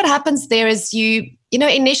think what happens there is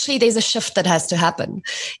initially there's a shift that has to happen.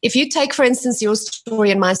 If you take, for instance, your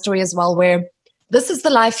story and my story as well, where this is the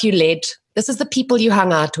life you led, this is the people you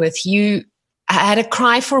hung out with, you had a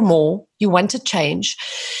cry for more, you wanted change.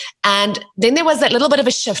 And then there was that little bit of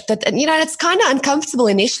a shift that, it's kind of uncomfortable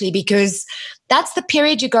initially, because that's the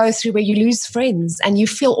period you go through where you lose friends and you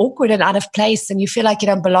feel awkward and out of place and you feel like you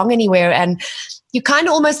don't belong anywhere. And you kind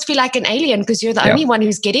of almost feel like an alien because you're the only one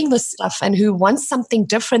who's getting this stuff and who wants something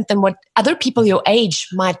different than what other people your age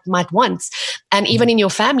might want. And even in your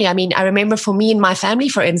family, I remember for me and my family,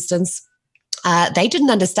 for instance, they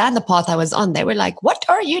didn't understand the path I was on. They were like, "What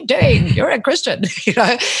are you doing? You're a Christian,"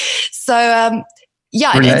 So,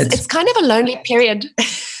 it's kind of a lonely period.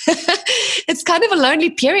 It's kind of a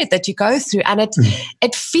lonely period that you go through, and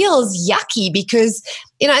it feels yucky because,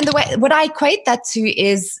 and the way what I equate that to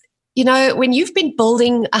is, when you've been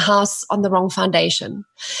building a house on the wrong foundation,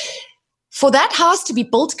 for that house to be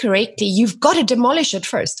built correctly, you've got to demolish it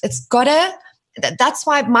first. That's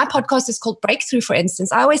why my podcast is called Breakthrough, for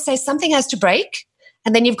instance. I always say something has to break,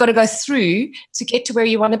 and then you've got to go through to get to where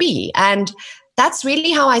you want to be. And that's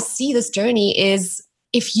really how I see this journey is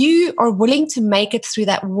if you are willing to make it through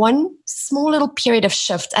that one small little period of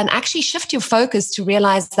shift and actually shift your focus to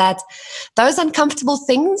realize that those uncomfortable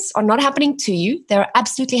things are not happening to you. They're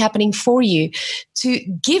absolutely happening for you to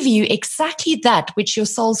give you exactly that which your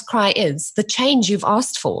soul's cry is, the change you've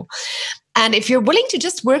asked for. And if you're willing to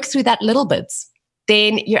just work through that little bit,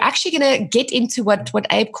 then you're actually going to get into what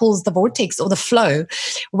Abe calls the vortex or the flow,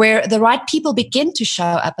 where the right people begin to show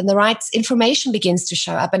up and the right information begins to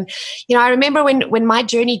show up. And, I remember when my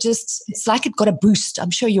journey it's like it got a boost.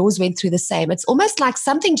 I'm sure yours went through the same. It's almost like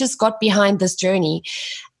something just got behind this journey.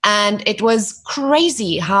 And it was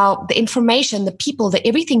crazy how the information, the people,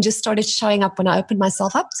 everything just started showing up when I opened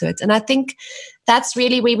myself up to it. And I think that's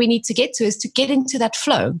really where we need to get to, is to get into that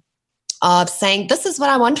flow of saying, this is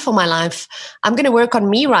what I want for my life. I'm going to work on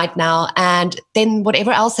me right now. And then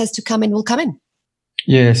whatever else has to come in will come in.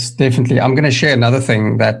 Yes, definitely. I'm going to share another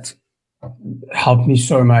thing that helped me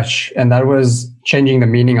so much. And that was changing the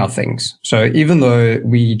meaning of things. So even though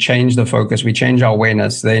we change the focus, we change our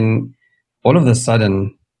awareness, then all of a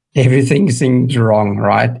sudden, everything seems wrong,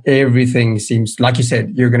 right? Everything seems, like you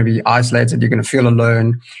said, you're going to be isolated. You're going to feel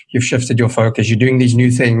alone. You've shifted your focus. You're doing these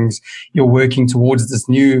new things. You're working towards this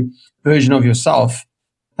new version of yourself.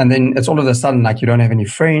 And then it's all of a sudden like you don't have any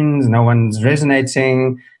friends. No one's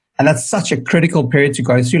resonating. And that's such a critical period to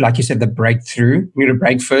go through. Like you said, the breakthrough. You need to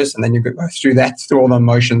break first, and then you go through that, through all the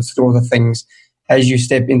emotions, through all the things as you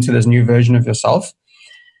step into this new version of yourself.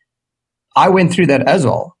 I went through that as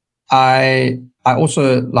well. I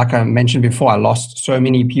also, like I mentioned before, I lost so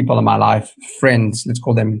many people in my life, friends, let's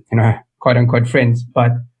call them, quote unquote friends,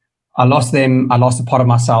 but I lost them. I lost a part of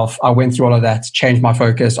myself. I went through all of that, changed my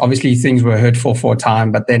focus. Obviously, things were hurtful for a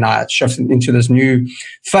time, but then I shifted into this new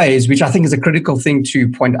phase, which I think is a critical thing to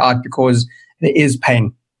point out because there is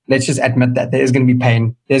pain. Let's just admit that there is going to be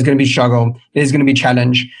pain. There's going to be struggle. There's going to be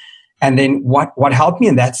challenge. And then what helped me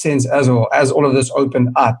in that sense as well, as all of this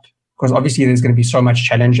opened up, because obviously there's going to be so much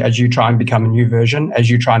challenge as you try and become a new version, as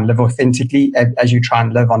you try and live authentically, as you try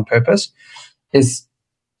and live on purpose, is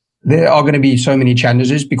there are going to be so many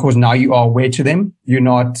challenges because now you are aware to them. You're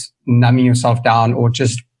not numbing yourself down or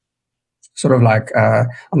just sort of like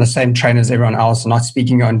on the same train as everyone else, not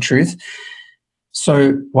speaking your own truth.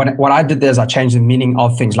 So what I did there is I changed the meaning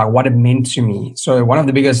of things, like what it meant to me. So one of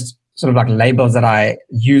the biggest sort of like labels that I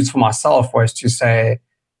used for myself was to say,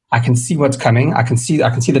 I can see what's coming. I can see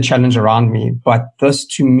the challenge around me. But this,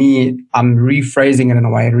 to me, I'm rephrasing it in a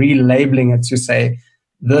way, relabeling it to say,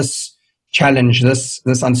 this challenge, this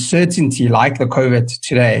uncertainty, like the COVID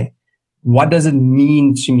today, what does it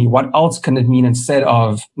mean to me? What else can it mean instead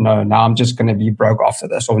of, no, now I'm just going to be broke after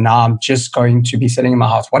this, or now I'm just going to be sitting in my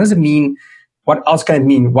house? What does it mean? What else can it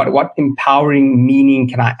mean? What empowering meaning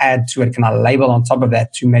can I add to it? Can I label on top of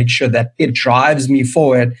that to make sure that it drives me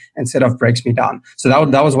forward instead of breaks me down? So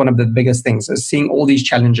that was one of the biggest things, is seeing all these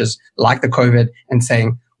challenges like the COVID and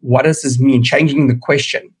saying, what does this mean? Changing the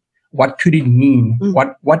question. What could it mean?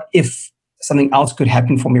 What if something else could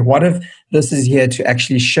happen for me? What if this is here to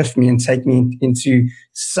actually shift me and take me into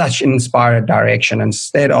such an inspired direction,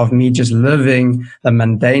 instead of me just living the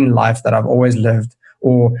mundane life that I've always lived,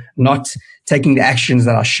 or not taking the actions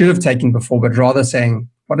that I should have taken before, but rather saying,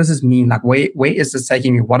 what does this mean? Like, where is this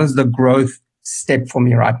taking me? What is the growth step for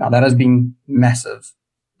me right now? That has been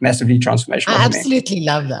massively transformational. I absolutely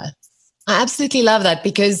love that. I absolutely love that,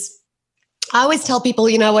 because I always tell people,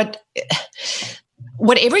 you know what,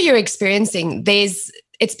 whatever you're experiencing,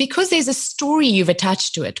 it's because there's a story you've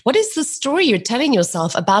attached to it. What is the story you're telling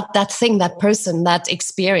yourself about that thing, that person, that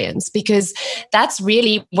experience? Because that's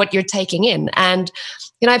really what you're taking in. And,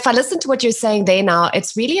 you know, if I listen to what you're saying there now,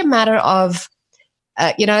 it's really a matter of,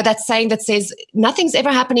 that saying that says nothing's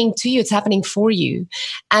ever happening to you, it's happening for you.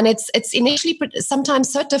 And it's initially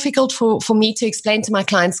sometimes so difficult for me to explain to my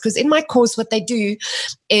clients, because in my course, what they do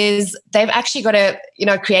is they've actually got to,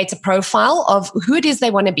 create a profile of who it is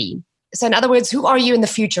they want to be. So in other words, who are you in the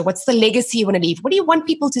future? What's the legacy you want to leave? What do you want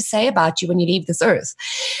people to say about you when you leave this earth?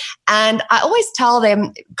 And I always tell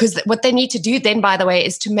them, because what they need to do then, by the way,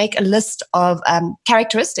 is to make a list of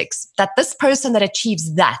characteristics that this person that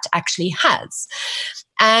achieves that actually has.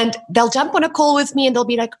 And they'll jump on a call with me and they'll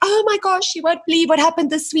be like, oh my gosh, you won't believe what happened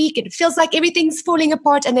this week. It feels like everything's falling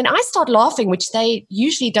apart. And then I start laughing, which they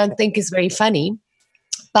usually don't think is very funny.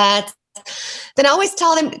 But then I always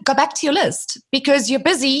tell them, go back to your list, because you're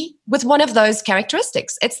busy with one of those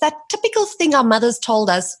characteristics. It's that typical thing our mothers told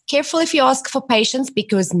us, careful if you ask for patience,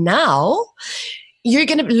 because now you're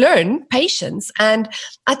going to learn patience. And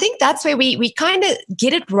I think that's where we kind of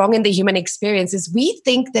get it wrong in the human experience, is we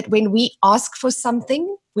think that when we ask for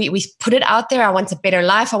something, we put it out there, I want a better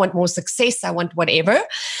life, I want more success, I want whatever,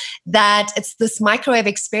 that it's this microwave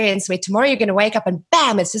experience where tomorrow you're going to wake up and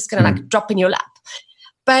bam, it's just going to like drop in your lap.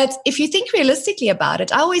 But if you think realistically about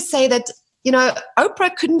it, I always say that,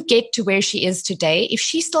 Oprah couldn't get to where she is today if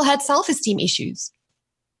she still had self-esteem issues.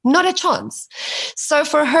 Not a chance. So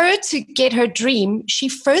for her to get her dream, she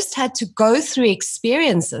first had to go through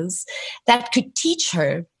experiences that could teach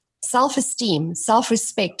her self-esteem,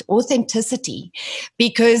 self-respect, authenticity.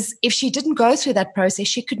 Because if she didn't go through that process,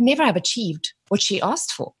 she could never have achieved what she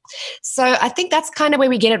asked for. So I think that's kind of where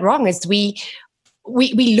we get it wrong, is we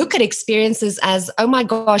look at experiences as, oh my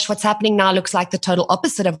gosh, what's happening now looks like the total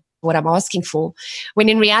opposite of what I'm asking for. When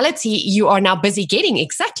in reality, you are now busy getting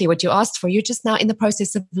exactly what you asked for. You're just now in the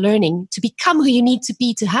process of learning to become who you need to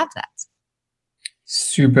be to have that.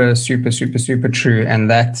 Super, super, super, super true.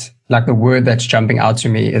 And that, like, the word that's jumping out to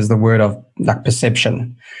me is the word of like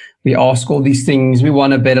perception. We ask all these things, we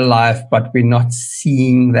want a better life, but we're not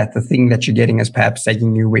seeing that the thing that you're getting is perhaps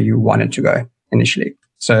taking you where you wanted to go initially.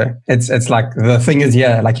 So it's like the thing is,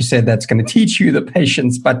 yeah, like you said, that's going to teach you the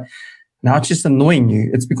patience, but now it's just annoying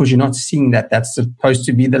you. It's because you're not seeing that. That's supposed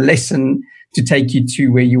to be the lesson to take you to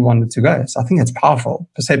where you wanted to go. So I think it's powerful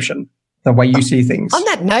perception, the way you see things. On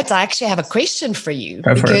that note, I actually have a question for you,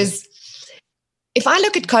 because if I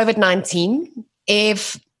look at COVID-19,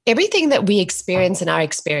 if everything that we experience in our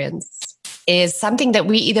experience is something that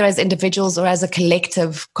we either as individuals or as a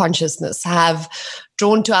collective consciousness have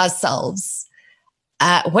drawn to ourselves,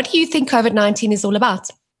 what do you think COVID-19 is all about?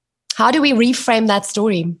 How do we reframe that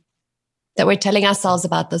story that we're telling ourselves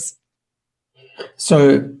about this?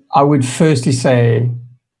 So I would firstly say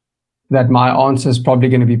that my answer is probably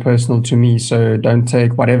going to be personal to me. So don't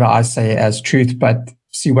take whatever I say as truth, but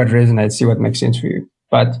see what resonates, see what makes sense for you.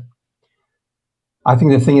 But I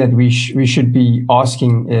think the thing that we should be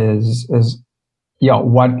asking is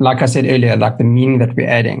what, like I said earlier, like the meaning that we're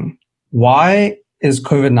adding. Why is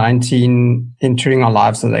COVID-19 entering our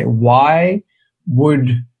lives today? Why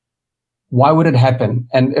would it happen?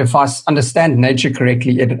 And if I understand nature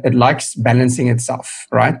correctly, it likes balancing itself,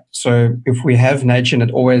 right? So if we have nature and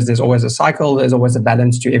there's always a cycle, there's always a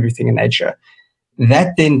balance to everything in nature.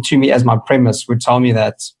 That then, to me, as my premise, would tell me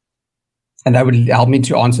that, and that would help me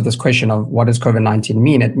to answer this question of what does COVID-19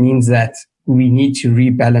 mean? It means that we need to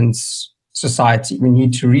rebalance society. We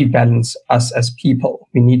need to rebalance us as people.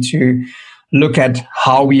 We need to look at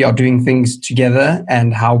how we are doing things together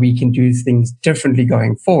and how we can do things differently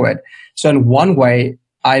going forward. So in one way,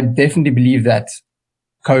 I definitely believe that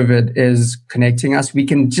COVID is connecting us. We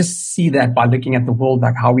can just see that by looking at the world,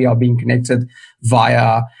 like how we are being connected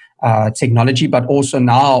via technology, but also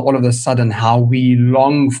now all of a sudden how we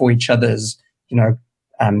long for each other's,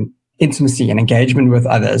 intimacy and engagement with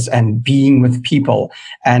others and being with people.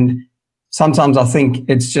 And sometimes I think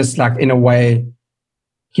it's just like, in a way,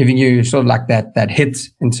 giving you sort of like that hit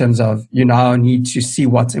in terms of you now need to see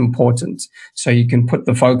what's important so you can put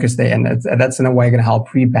the focus there. And that's in a way going to help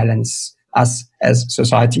rebalance us as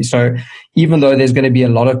society. So even though there's going to be a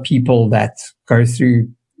lot of people that go through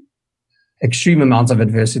extreme amounts of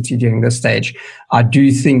adversity during this stage, I do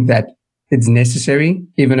think that it's necessary,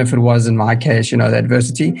 even if it was in my case, the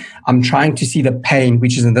adversity. I'm trying to see the pain,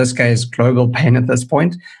 which is in this case global pain at this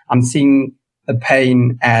point. I'm seeing the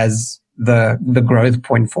pain as the growth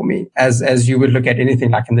point for me, as you would look at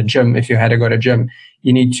anything like in the gym. If you had to go to gym,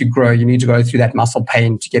 you need to grow, you need to go through that muscle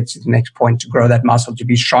pain to get to the next point, to grow that muscle, to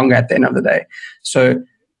be stronger at the end of the day. So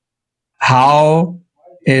how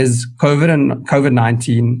is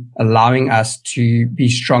COVID-19 allowing us to be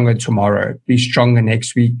stronger tomorrow, be stronger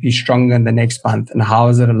next week, be stronger in the next month? And how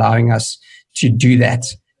is it allowing us to do that?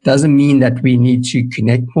 Doesn't mean that we need to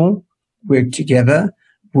connect more, work together,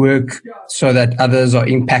 work so that others are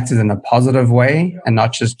impacted in a positive way and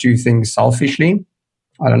not just do things selfishly.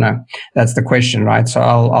 I don't know. That's the question, right? So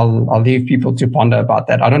I'll leave people to ponder about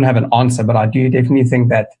that. I don't have an answer, but I do definitely think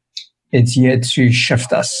that it's here to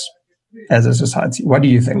shift us as a society. What do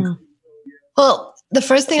you think? Well, the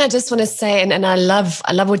first thing I just want to say, and I love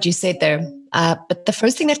what you said there. But the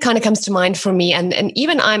first thing that kind of comes to mind for me, and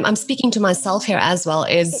even I'm speaking to myself here as well,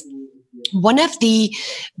 is one of the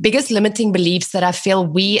biggest limiting beliefs that I feel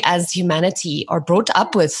we as humanity are brought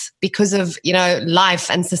up with because of,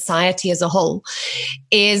 life and society as a whole,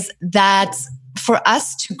 is that for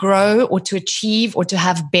us to grow or to achieve or to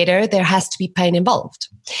have better, there has to be pain involved.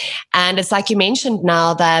 And it's like you mentioned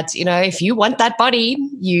now that, if you want that body,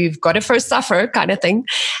 you've got to first suffer kind of thing.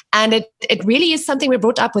 And it really is something we're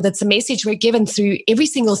brought up with. It's a message we're given through every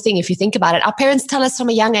single thing. If you think about it, our parents tell us from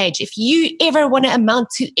a young age, if you ever want to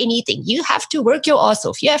amount to anything, you have to work your ass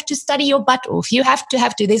off. You have to study your butt off. You have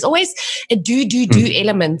to. There's always a do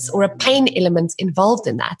element or a pain element involved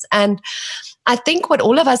in that. And I think what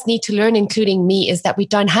all of us need to learn, including me, is that we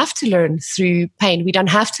don't have to learn through pain. We don't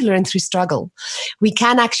have to learn through struggle. We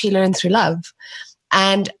can actually learn through love.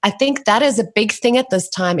 And I think that is a big thing at this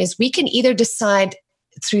time, is we can either decide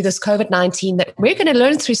through this COVID-19 that we're going to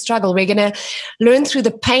learn through struggle. We're going to learn through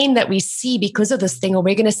the pain that we see because of this thing, or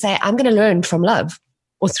we're going to say, I'm going to learn from love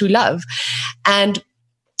or through love. And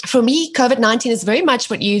for me, COVID-19 is very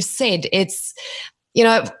much what you've said. It's,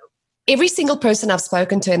 every single person I've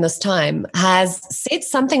spoken to in this time has said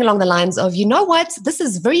something along the lines of, you know what, this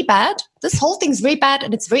is very bad. This whole thing's very bad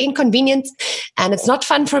and it's very inconvenient and it's not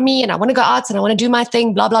fun for me and I want to go out and I want to do my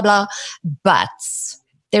thing, blah, blah, blah. But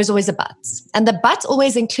there's always a but. And the but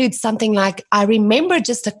always includes something like, I remember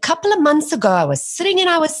just a couple of months ago, I was sitting and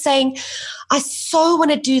I was saying, I so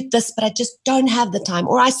want to do this, but I just don't have the time.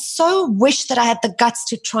 Or I so wish that I had the guts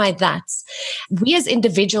to try that. We as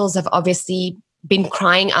individuals have obviously been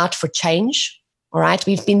crying out for change. All right.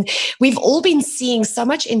 We've all been seeing so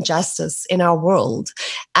much injustice in our world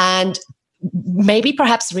and maybe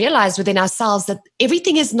perhaps realize within ourselves that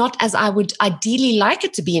everything is not as I would ideally like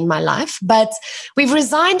it to be in my life, but we've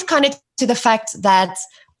resigned kind of to the fact that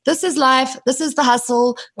this is life, this is the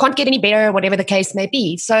hustle, can't get any better, whatever the case may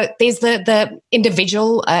be. So there's the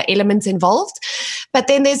individual elements involved, but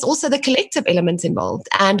then there's also the collective elements involved.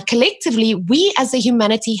 And collectively, we as a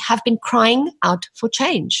humanity have been crying out for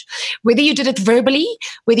change. Whether you did it verbally,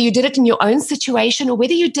 whether you did it in your own situation, or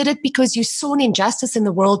whether you did it because you saw an injustice in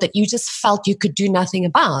the world that you just felt you could do nothing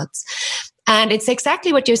about. And it's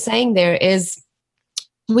exactly what you're saying there is,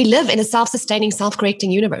 we live in a self-sustaining, self-correcting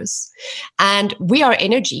universe, and we are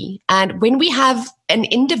energy. And when we have an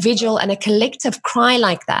individual and a collective cry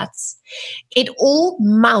like that, it all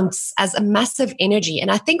mounts as a massive energy. And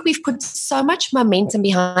I think we've put so much momentum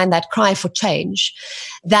behind that cry for change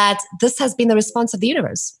that this has been the response of the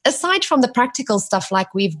universe. Aside from the practical stuff,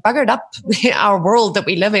 like we've buggered up our world that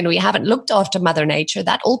we live in, we haven't looked after Mother Nature,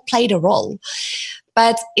 that all played a role.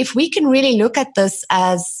 But if we can really look at this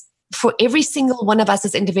as for every single one of us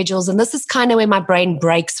as individuals, and this is kind of where my brain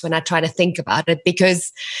breaks when I try to think about it,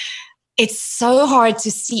 because it's so hard to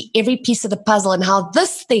see every piece of the puzzle and how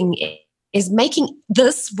this thing is making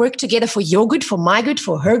this work together for your good, for my good,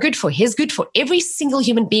 for her good, for his good, for every single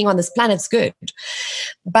human being on this planet's good.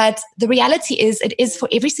 But the reality is, it is for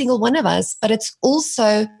every single one of us, but it's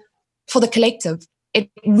also for the collective. It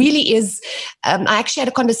really is. I actually had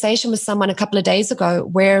a conversation with someone a couple of days ago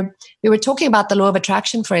where we were talking about the law of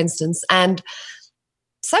attraction, for instance. And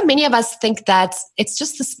so many of us think that it's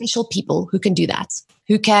just the special people who can do that,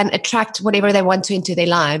 who can attract whatever they want to into their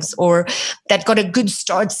lives, or that got a good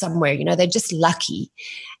start somewhere. They're just lucky.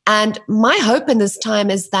 And my hope in this time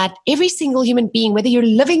is that every single human being, whether you're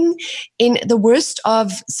living in the worst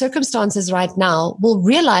of circumstances right now, will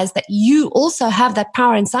realize that you also have that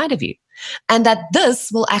power inside of you. And that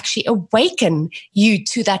this will actually awaken you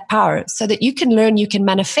to that power so that you can learn, you can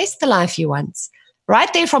manifest the life you want.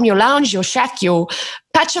 Right there from your lounge, your shack, your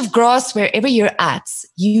patch of grass, wherever you're at,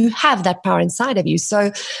 you have that power inside of you.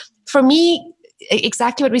 So for me,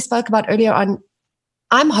 exactly what we spoke about earlier on,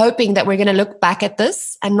 I'm hoping that we're going to look back at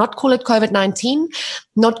this and not call it COVID-19,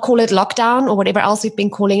 not call it lockdown or whatever else we've been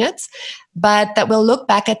calling it, but that we'll look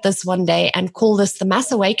back at this one day and call this the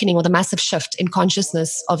mass awakening or the massive shift in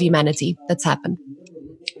consciousness of humanity that's happened.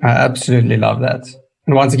 I absolutely love that.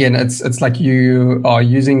 And once again, it's like you are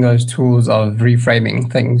using those tools of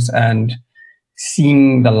reframing things and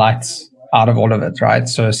seeing the light out of all of it, right?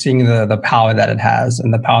 So seeing the power that it has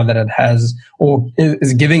and the power that it has or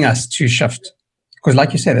is giving us to shift. Because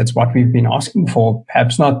like you said, it's what we've been asking for,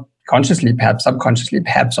 perhaps not consciously, perhaps subconsciously,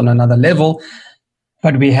 perhaps on another level,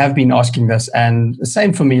 but we have been asking this. And the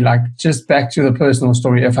same for me, like just back to the personal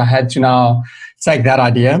story, if I had to now take that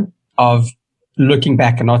idea of looking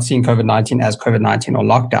back and not seeing COVID-19 as COVID-19 or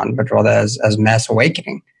lockdown, but rather as mass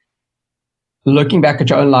awakening, looking back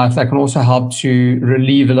at your own life, that can also help to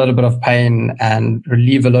relieve a little bit of pain and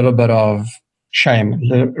relieve a little bit of shame,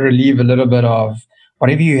 relieve a little bit of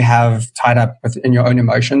whatever you have tied up within your own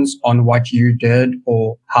emotions on what you did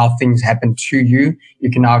or how things happened to you. You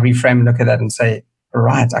can now reframe and look at that and say, all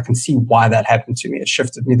right, I can see why that happened to me. It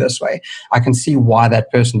shifted me this way. I can see why that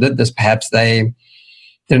person did this. Perhaps they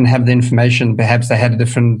didn't have the information. Perhaps they had a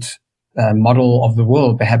different model of the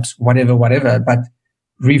world, perhaps whatever. But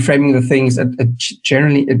reframing the things,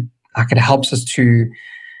 it helps us to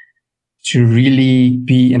really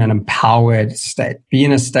be in an empowered state, be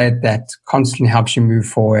in a state that constantly helps you move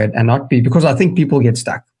forward and not be, because I think people get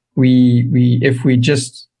stuck. If we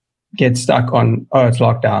just get stuck on, oh, it's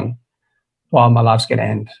lockdown, well, my life's going to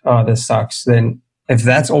end, oh, this sucks, then if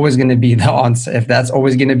that's always going to be the answer, if that's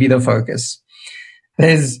always going to be the focus,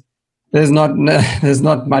 there's not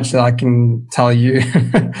much that I can tell you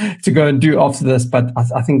to go and do after this. But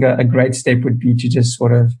I think a great step would be to just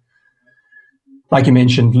sort of, like you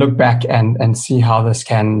mentioned, look back and see how this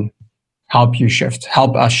can help you shift,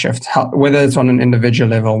 help us shift, whether it's on an individual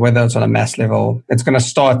level, whether it's on a mass level. It's going to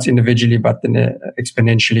start individually, but then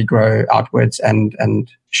exponentially grow outwards and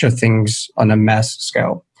shift things on a mass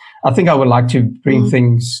scale. I think I would like to bring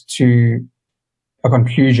things to a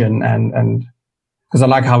conclusion and because I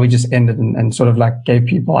like how we just ended and sort of like gave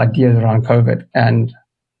people ideas around COVID and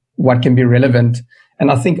what can be relevant. And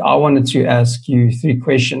I think I wanted to ask you 3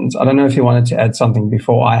 questions. I don't know if you wanted to add something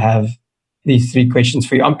before I have these 3 questions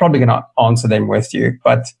for you. I'm probably going to answer them with you.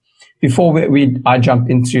 But before I jump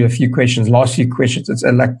into a few questions, last few questions, it's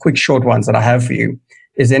like quick, short ones that I have for you.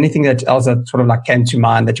 Is there anything else that sort of like came to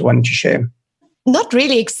mind that you wanted to share? Not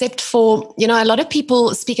really, except for, a lot of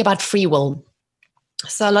people speak about free will.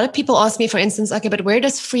 So a lot of people ask me, for instance, okay, but where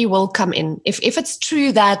does free will come in? If it's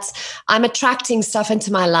true that I'm attracting stuff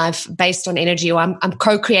into my life based on energy, or I'm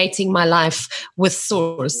co-creating my life with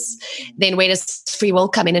source, then where does free will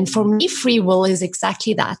come in? And for me, free will is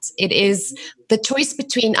exactly that. It is the choice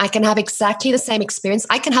between I can have exactly the same experience.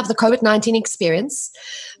 I can have the COVID-19 experience,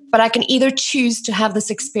 but I can either choose to have this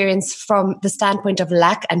experience from the standpoint of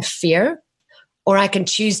lack and fear, or I can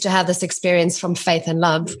choose to have this experience from faith and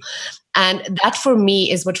love. And that for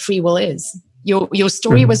me is what free will is. Your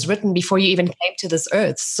story was written before you even came to this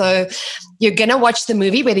earth. So you're going to watch the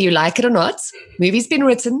movie, whether you like it or not. Movie's been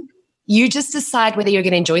written. You just decide whether you're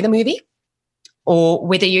going to enjoy the movie or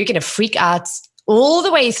whether you're going to freak out all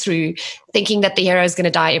the way through thinking that the hero is going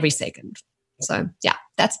to die every second. So yeah,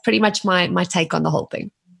 that's pretty much my take on the whole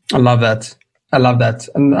thing. I love that.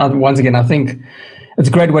 And once again, I think it's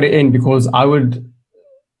a great way to end, because I would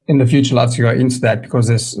in the future love to go into that, because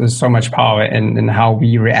there's so much power in how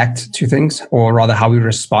we react to things, or rather how we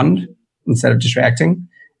respond instead of just reacting.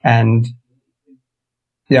 And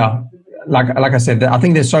yeah, like I said, I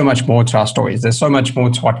think there's so much more to our stories. There's so much more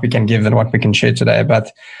to what we can give and what we can share today.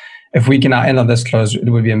 But if we can end on this close, it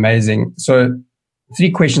would be amazing. So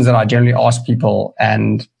 3 questions that I generally ask people,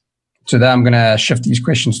 and today I'm going to shift these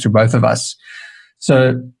questions to both of us.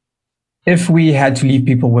 So if we had to leave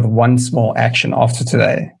people with one small action after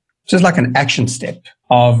today, just like an action step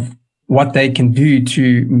of what they can do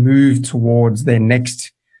to move towards their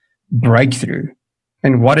next breakthrough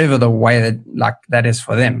in whatever the way that is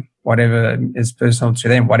for them, whatever is personal to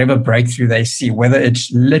them, whatever breakthrough they see, whether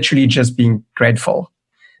it's literally just being grateful,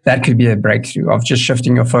 that could be a breakthrough of just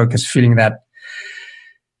shifting your focus, feeling that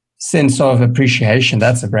sense of appreciation.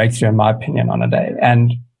 That's a breakthrough, in my opinion, on a day.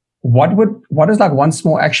 And what is like one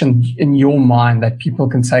small action in your mind that people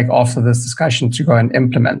can take after this discussion to go and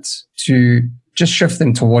implement to just shift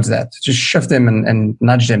them towards that, just shift them and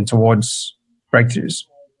nudge them towards breakthroughs?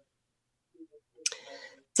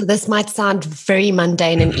 So this might sound very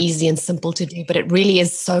mundane and easy and simple to do, but it really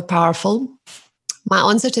is so powerful. My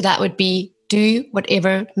answer to that would be do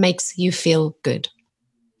whatever makes you feel good.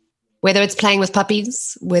 Whether it's playing with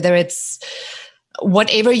puppies, whether it's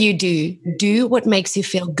whatever you do what makes you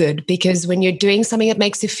feel good. Because when you're doing something that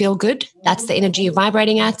makes you feel good, that's the energy you're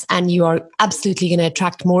vibrating at, and you are absolutely going to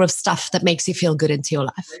attract more of stuff that makes you feel good into your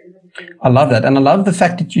life. I love that. And I love the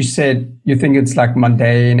fact that you said you think it's like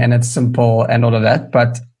mundane and it's simple and all of that.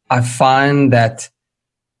 But I find that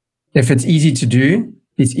if it's easy to do,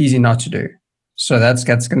 it's easy not to do. So that's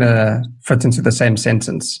going to fit into the same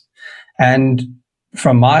sentence. And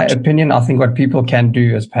from my opinion, I think what people can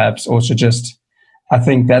do is perhaps also just, I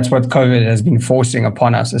think that's what COVID has been forcing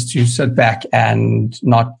upon us, is to sit back and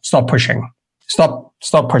not stop pushing. Stop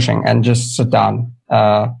pushing and just sit down.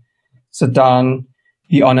 Sit down,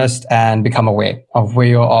 be honest, and become aware of where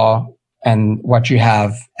you are and what you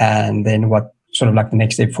have, and then what sort of like the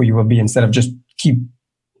next step for you will be, instead of just keep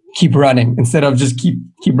running, instead of just keep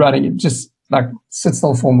running. Just like sit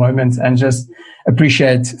still for a moment and just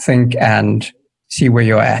appreciate, think, and see where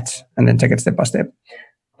you're at, and then take it step by step.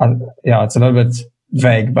 Yeah, it's a little bit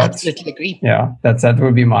vague, but absolutely agree. Yeah, that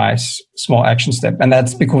would be my small action step, and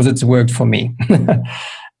that's because it's worked for me.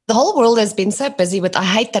 The whole world has been so busy with, I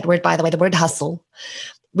hate that word, by the way, the word hustle.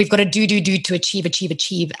 We've got to do to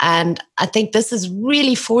achieve. And I think this is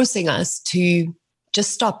really forcing us to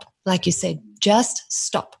just stop. Like you said, just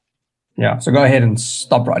stop. Yeah. So go ahead and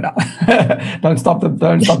stop right now. Don't stop the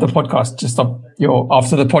podcast. Just stop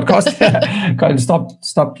after the podcast. Go and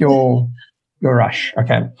stop your rush.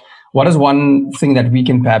 Okay. What is one thing that we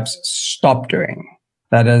can perhaps stop doing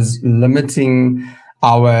that is limiting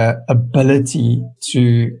our ability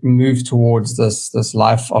to move towards this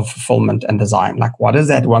life of fulfillment and design? Like, what is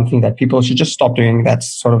that one thing that people should just stop doing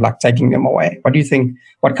that's sort of like taking them away? What do you think?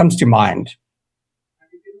 What comes to mind?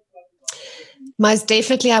 Most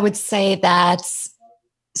definitely, I would say that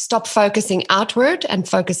stop focusing outward and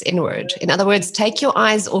focus inward. In other words, take your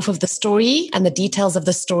eyes off of the story and the details of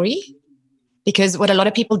the story. Because what a lot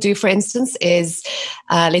of people do, for instance, is,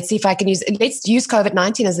 let's use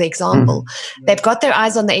COVID-19 as the example. They've got their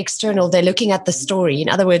eyes on the external. They're looking at the story. In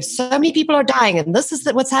other words, so many people are dying, and this is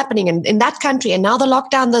what's happening in that country, and now the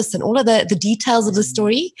lockdown, this, and all of the details of the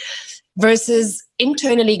story, versus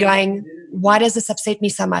internally going, why does this upset me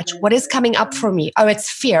so much? What is coming up for me? Oh, it's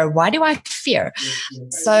fear. Why do I fear?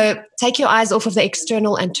 So take your eyes off of the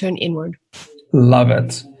external and turn inward. Love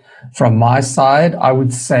it. From my side, I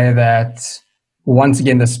would say that, once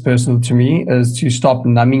again, this is personal to me, is to stop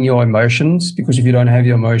numbing your emotions, because if you don't have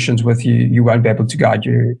your emotions with you, you won't be able to guide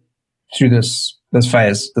you through this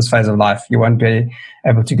phase of life. You won't be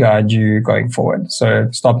able to guide you going forward. So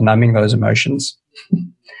stop numbing those emotions.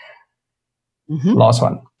 Last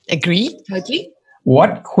one. Agree, totally.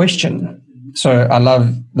 What question? So I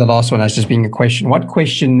love the last one as just being a question. What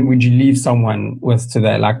question would you leave someone with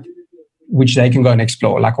today, like, which they can go and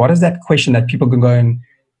explore? Like, what is that question that people can go and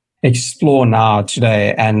explore now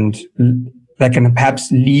today, and that can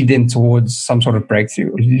perhaps lead them towards some sort of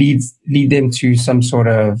breakthrough, lead them to some sort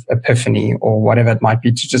of epiphany or whatever it might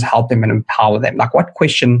be, to just help them and empower them? Like, what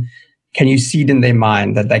question can you seed in their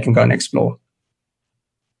mind that they can go and explore?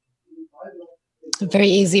 A very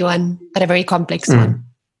easy one, but a very complex one.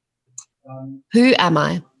 Who am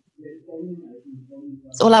I?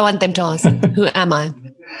 That's all I want them to ask. Who am I?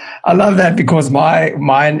 I love that, because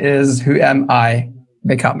mine is, who am I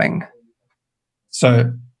becoming?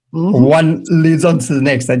 So one leads on to the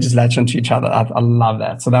next. They just latch onto each other. I love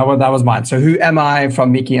that. So that was mine. So who am I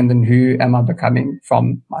from Mickey, and then who am I becoming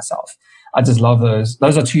from myself? I just love those.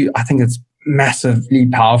 Those are two, I think it's massively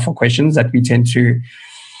powerful questions that we tend to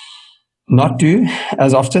not do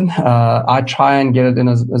as often. I try and get it in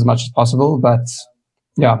as much as possible, but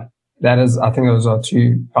yeah, I think those are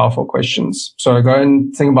two powerful questions. So go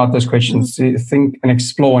and think about those questions, think and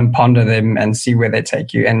explore and ponder them, and see where they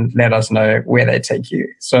take you, and let us know where they take you.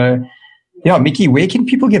 So yeah, Mickey, where can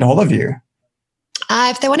people get hold of you?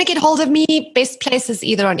 If they want to get hold of me, best place is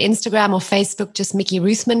either on Instagram or Facebook, just Mickey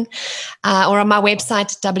Ruthman, or on my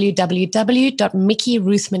website,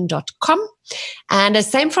 www.mickeyruthman.com. And the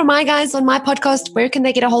same for my guys on my podcast. Where can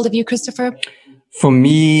they get a hold of you, Christopher? For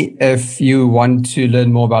me, if you want to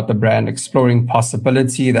learn more about the brand Exploring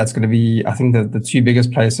Possibility, that's going to be, I think the two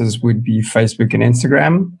biggest places would be Facebook and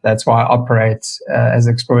Instagram. That's why I operate as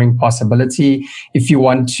Exploring Possibility. If you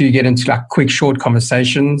want to get into like quick, short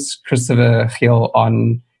conversations, Christopher Gill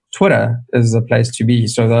on Twitter is the place to be.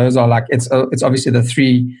 So those are like, it's obviously the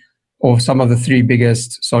three or some of the three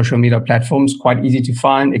biggest social media platforms, quite easy to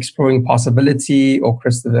find, Exploring Possibility or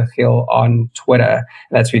Christopher Gill on Twitter.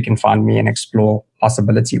 That's where you can find me and explore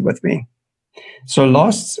possibility with me. So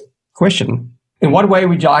last question. In what way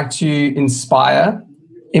would you like to inspire,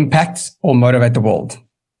 impact, or motivate the world?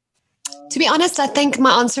 To be honest, I think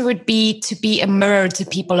my answer would be to be a mirror to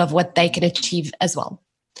people of what they can achieve as well.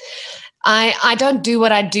 I don't do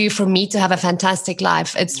what I do for me to have a fantastic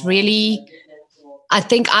life. It's really, I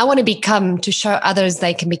think I want to become to show others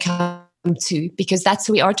they can become too, because that's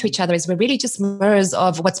who we are to each other, is we're really just mirrors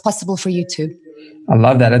of what's possible for you too. I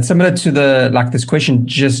love that. It's similar to this question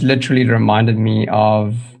just literally reminded me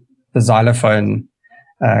of the xylophone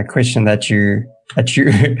question that you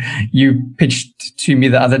pitched to me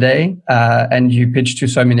the other day, and you pitched to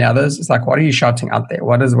so many others. It's like, what are you shouting out there?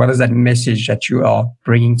 What is that message that you are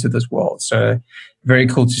bringing to this world? So very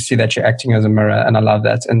cool to see that you're acting as a mirror, and I love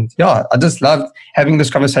that. And yeah, I just loved having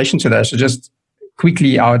this conversation today. So just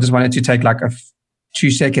quickly, I just wanted to take like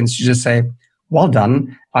 2 seconds to just say, well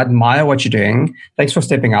done. I admire what you're doing. Thanks for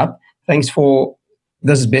stepping up. Thanks for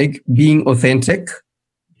this big, being authentic,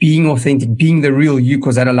 being the real you,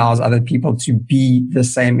 because that allows other people to be the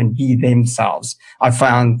same and be themselves. I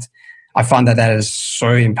found that is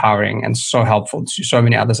so empowering and so helpful to so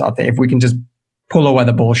many others out there. If we can just pull away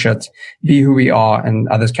the bullshit, be who we are, and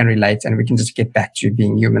others can relate, and we can just get back to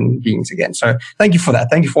being human beings again. So thank you for that.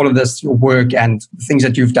 Thank you for all of this, your work and the things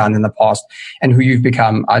that you've done in the past and who you've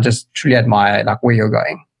become. I just truly admire like where you're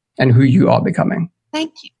going and who you are becoming.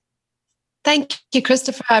 Thank you. Thank you,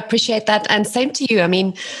 Christopher. I appreciate that. And same to you. I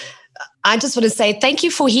mean, I just want to say thank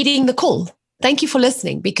you for heeding the call. Thank you for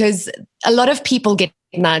listening, because a lot of people get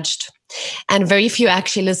nudged and very few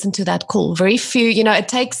actually listen to that call. Very few, it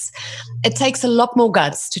takes a lot more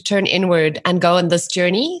guts to turn inward and go on this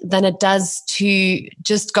journey than it does to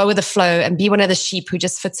just go with the flow and be one of the sheep who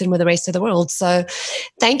just fits in with the rest of the world. So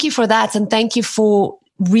thank you for that. And thank you for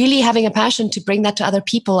really having a passion to bring that to other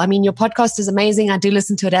people. I mean, your podcast is amazing. I do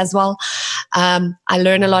listen to it as well. I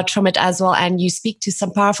learn a lot from it as well. And you speak to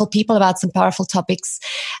some powerful people about some powerful topics.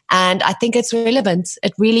 And I think it's relevant.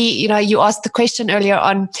 It really, you asked the question earlier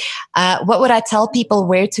on, what would I tell people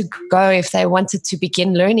where to go if they wanted to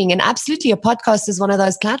begin learning? And absolutely, a podcast is one of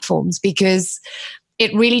those platforms, because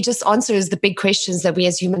it really just answers the big questions that we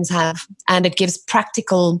as humans have. And it gives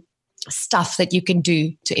practical stuff that you can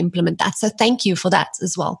do to implement that. So thank you for that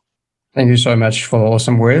as well. Thank you so much for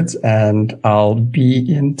awesome words, and I'll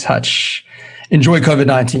be in touch. Enjoy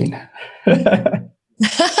COVID-19.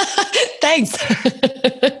 Thanks.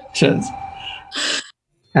 Cheers.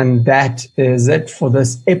 And that is it for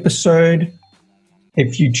this episode.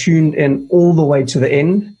 If you tuned in all the way to the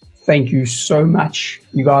end, thank you so much.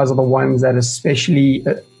 You guys are the ones that especially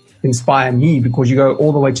inspire me, because you go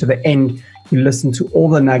all the way to the end. You listen to all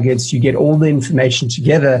the nuggets, you get all the information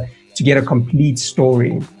together to get a complete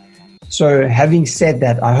story. So having said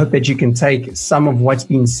that, I hope that you can take some of what's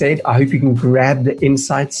been said. I hope you can grab the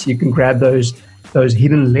insights, you can grab those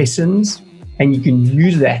hidden lessons, and you can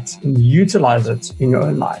use that and utilize it in your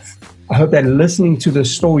own life. I hope that listening to the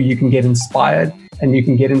story, you can get inspired and you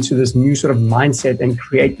can get into this new sort of mindset and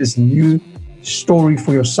create this new story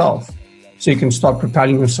for yourself, so you can start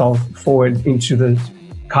propelling yourself forward into the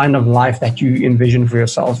kind of life that you envision for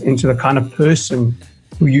yourself, into the kind of person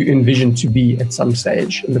who you envision to be at some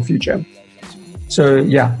stage in the future. So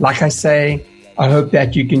yeah, like I say, I hope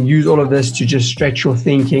that you can use all of this to just stretch your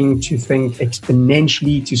thinking, to think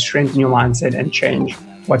exponentially, to strengthen your mindset and change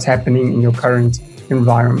what's happening in your current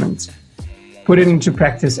environment. Put it into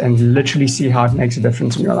practice and literally see how it makes a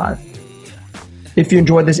difference in your life. If you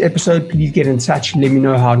enjoyed this episode, please get in touch. Let me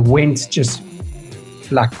know how it went. Just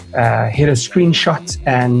hit a screenshot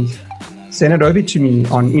and send it over to me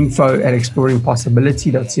on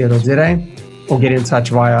info@exploringpossibility.co.za, or get in touch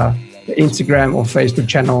via the Instagram or Facebook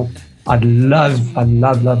channel. I'd love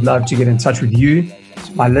to get in touch with you,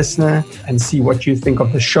 my listener, and see what you think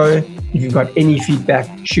of the show. If you've got any feedback,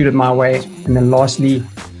 shoot it my way. And then lastly,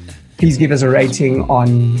 please give us a rating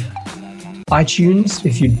on iTunes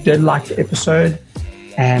if you did like the episode.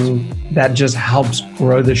 And that just helps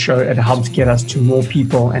grow the show. It helps get us to more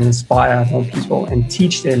people and inspire more people and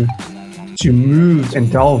teach them to move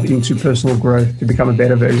and delve into personal growth to become a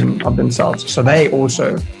better version of themselves. So they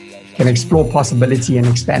also can explore possibility and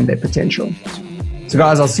expand their potential. So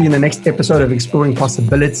guys, I'll see you in the next episode of Exploring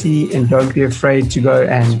Possibility, and don't be afraid to go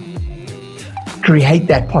and create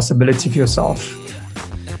that possibility for yourself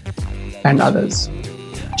and others.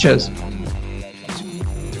 Cheers.